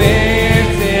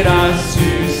lifted us to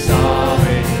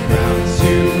solid ground,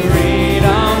 to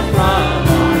freedom from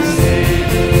our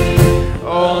sin.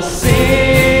 Oh,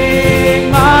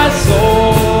 sing my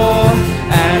soul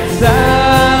and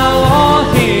tell all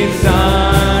He's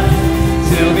done,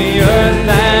 till the earth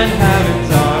and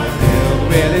heavens are filled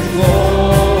with His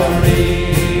glory.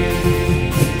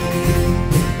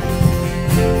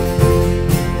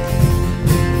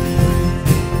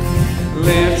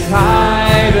 Lift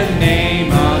high the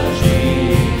name of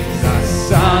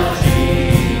Jesus,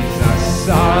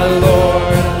 our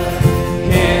Lord.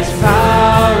 His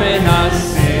power in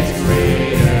us is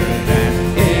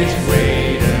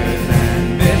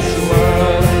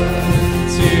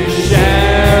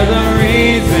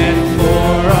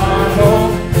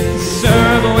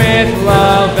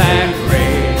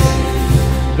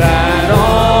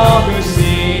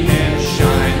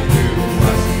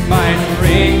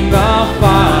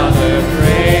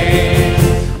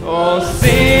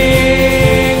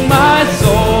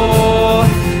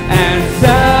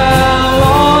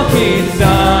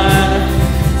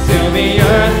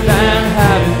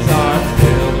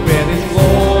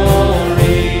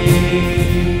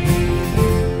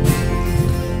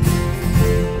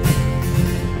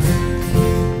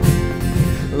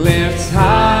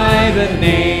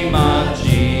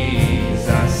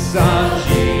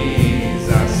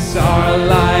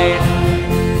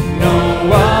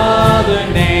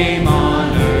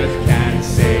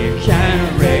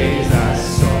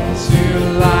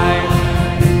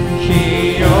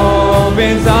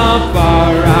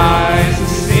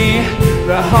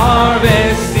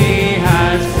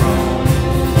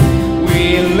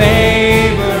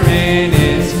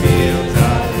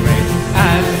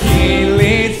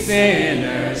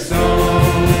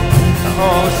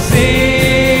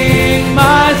sing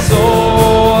my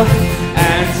soul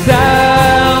and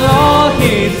tell all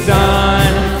he's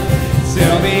done,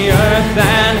 till the earth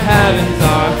and heavens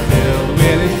are filled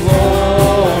with his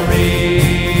glory.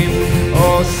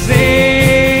 Oh,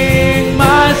 sing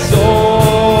my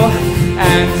soul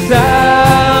and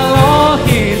tell all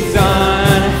he's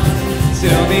done,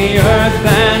 till the earth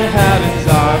and heavens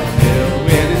are filled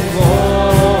with his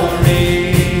glory.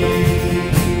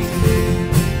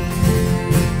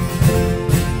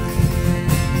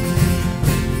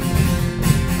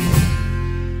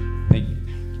 Thank you.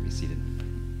 Be seated.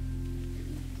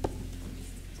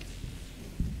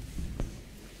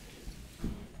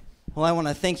 Well, I want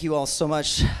to thank you all so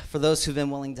much for those who've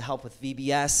been willing to help with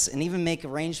VBS and even make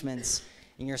arrangements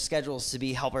in your schedules to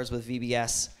be helpers with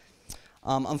VBS.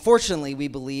 Unfortunately, we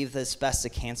believe that it's best to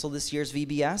cancel this year's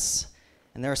VBS,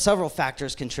 and there are several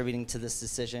factors contributing to this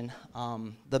decision.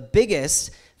 The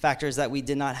biggest factor is that we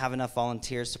did not have enough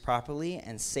volunteers to properly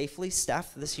and safely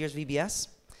staff this year's VBS.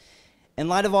 In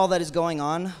light of all that is going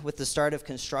on with the start of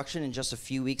construction in just a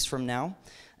few weeks from now,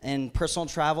 and personal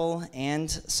travel and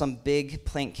some big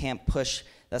plant camp push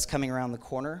that's coming around the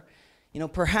corner,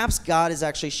 perhaps God is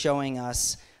actually showing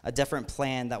us a different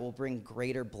plan that will bring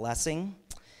greater blessing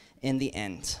in the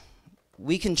end.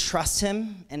 We can trust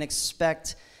him and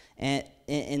expect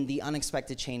in the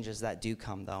unexpected changes that do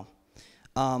come, though.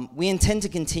 We intend to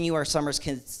continue our Summer's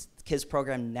Kids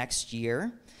program next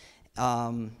year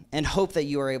and hope that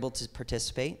you are able to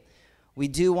participate. We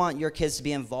do want your kids to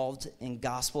be involved in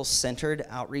gospel-centered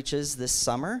outreaches this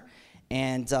summer.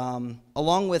 And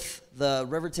along with the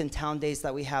Riverton Town Days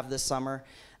that we have this summer,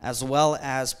 as well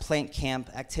as plant camp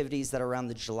activities that are around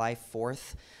the July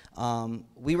 4th,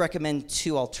 we recommend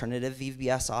two alternative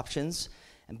VBS options,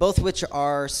 and both of which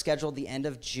are scheduled the end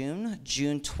of June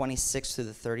 26th through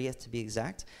the 30th to be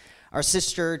exact. Our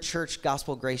sister church,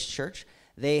 Gospel Grace Church,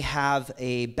 they have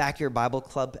a Back Your Bible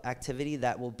Club activity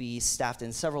that will be staffed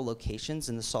in several locations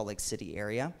in the Salt Lake City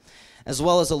area, as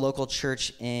well as a local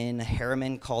church in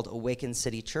Harriman called Awaken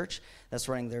City Church that's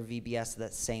running their VBS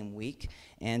that same week.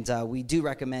 And we do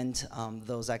recommend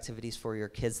those activities for your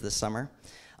kids this summer.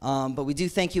 But we do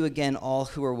thank you again, all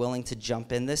who are willing to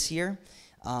jump in this year.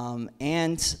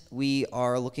 And we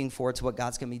are looking forward to what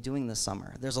God's going to be doing this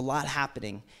summer. There's a lot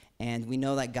happening, and we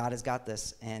know that God has got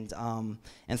this. And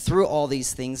through all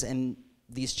these things and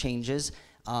these changes,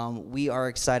 we are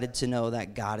excited to know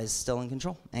that God is still in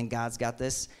control, and God's got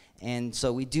this. And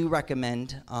so we do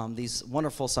recommend these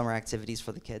wonderful summer activities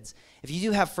for the kids. If you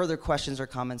do have further questions or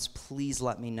comments, please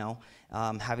let me know.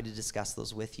 I'm happy to discuss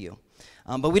those with you.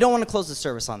 But we don't want to close the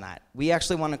service on that. We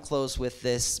actually want to close with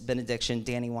this benediction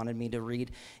Danny wanted me to read.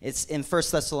 It's in 1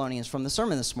 Thessalonians from the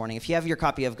sermon this morning. If you have your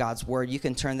copy of God's Word, you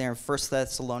can turn there in 1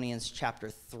 Thessalonians chapter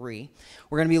 3.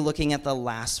 We're going to be looking at the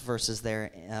last verses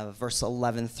there, verse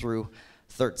 11 through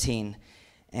 13.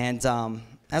 And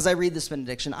as I read this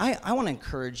benediction, I want to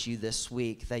encourage you this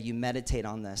week that you meditate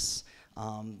on this,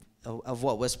 of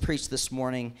what was preached this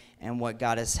morning and what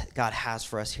God has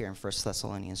for us here in 1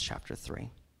 Thessalonians chapter 3.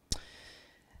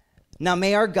 Now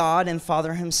may our God and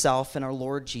Father himself and our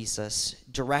Lord Jesus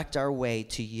direct our way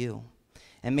to you.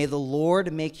 And may the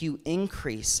Lord make you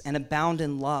increase and abound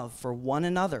in love for one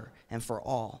another and for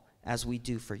all, as we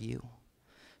do for you,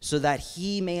 so that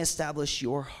he may establish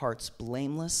your hearts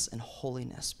blameless in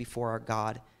holiness before our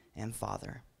God and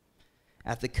Father,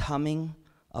 at the coming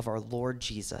of our Lord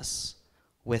Jesus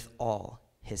with all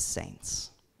his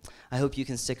saints. I hope you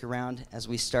can stick around as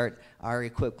we start our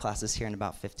equip classes here in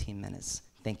about 15 minutes.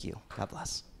 Thank you. God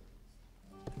bless.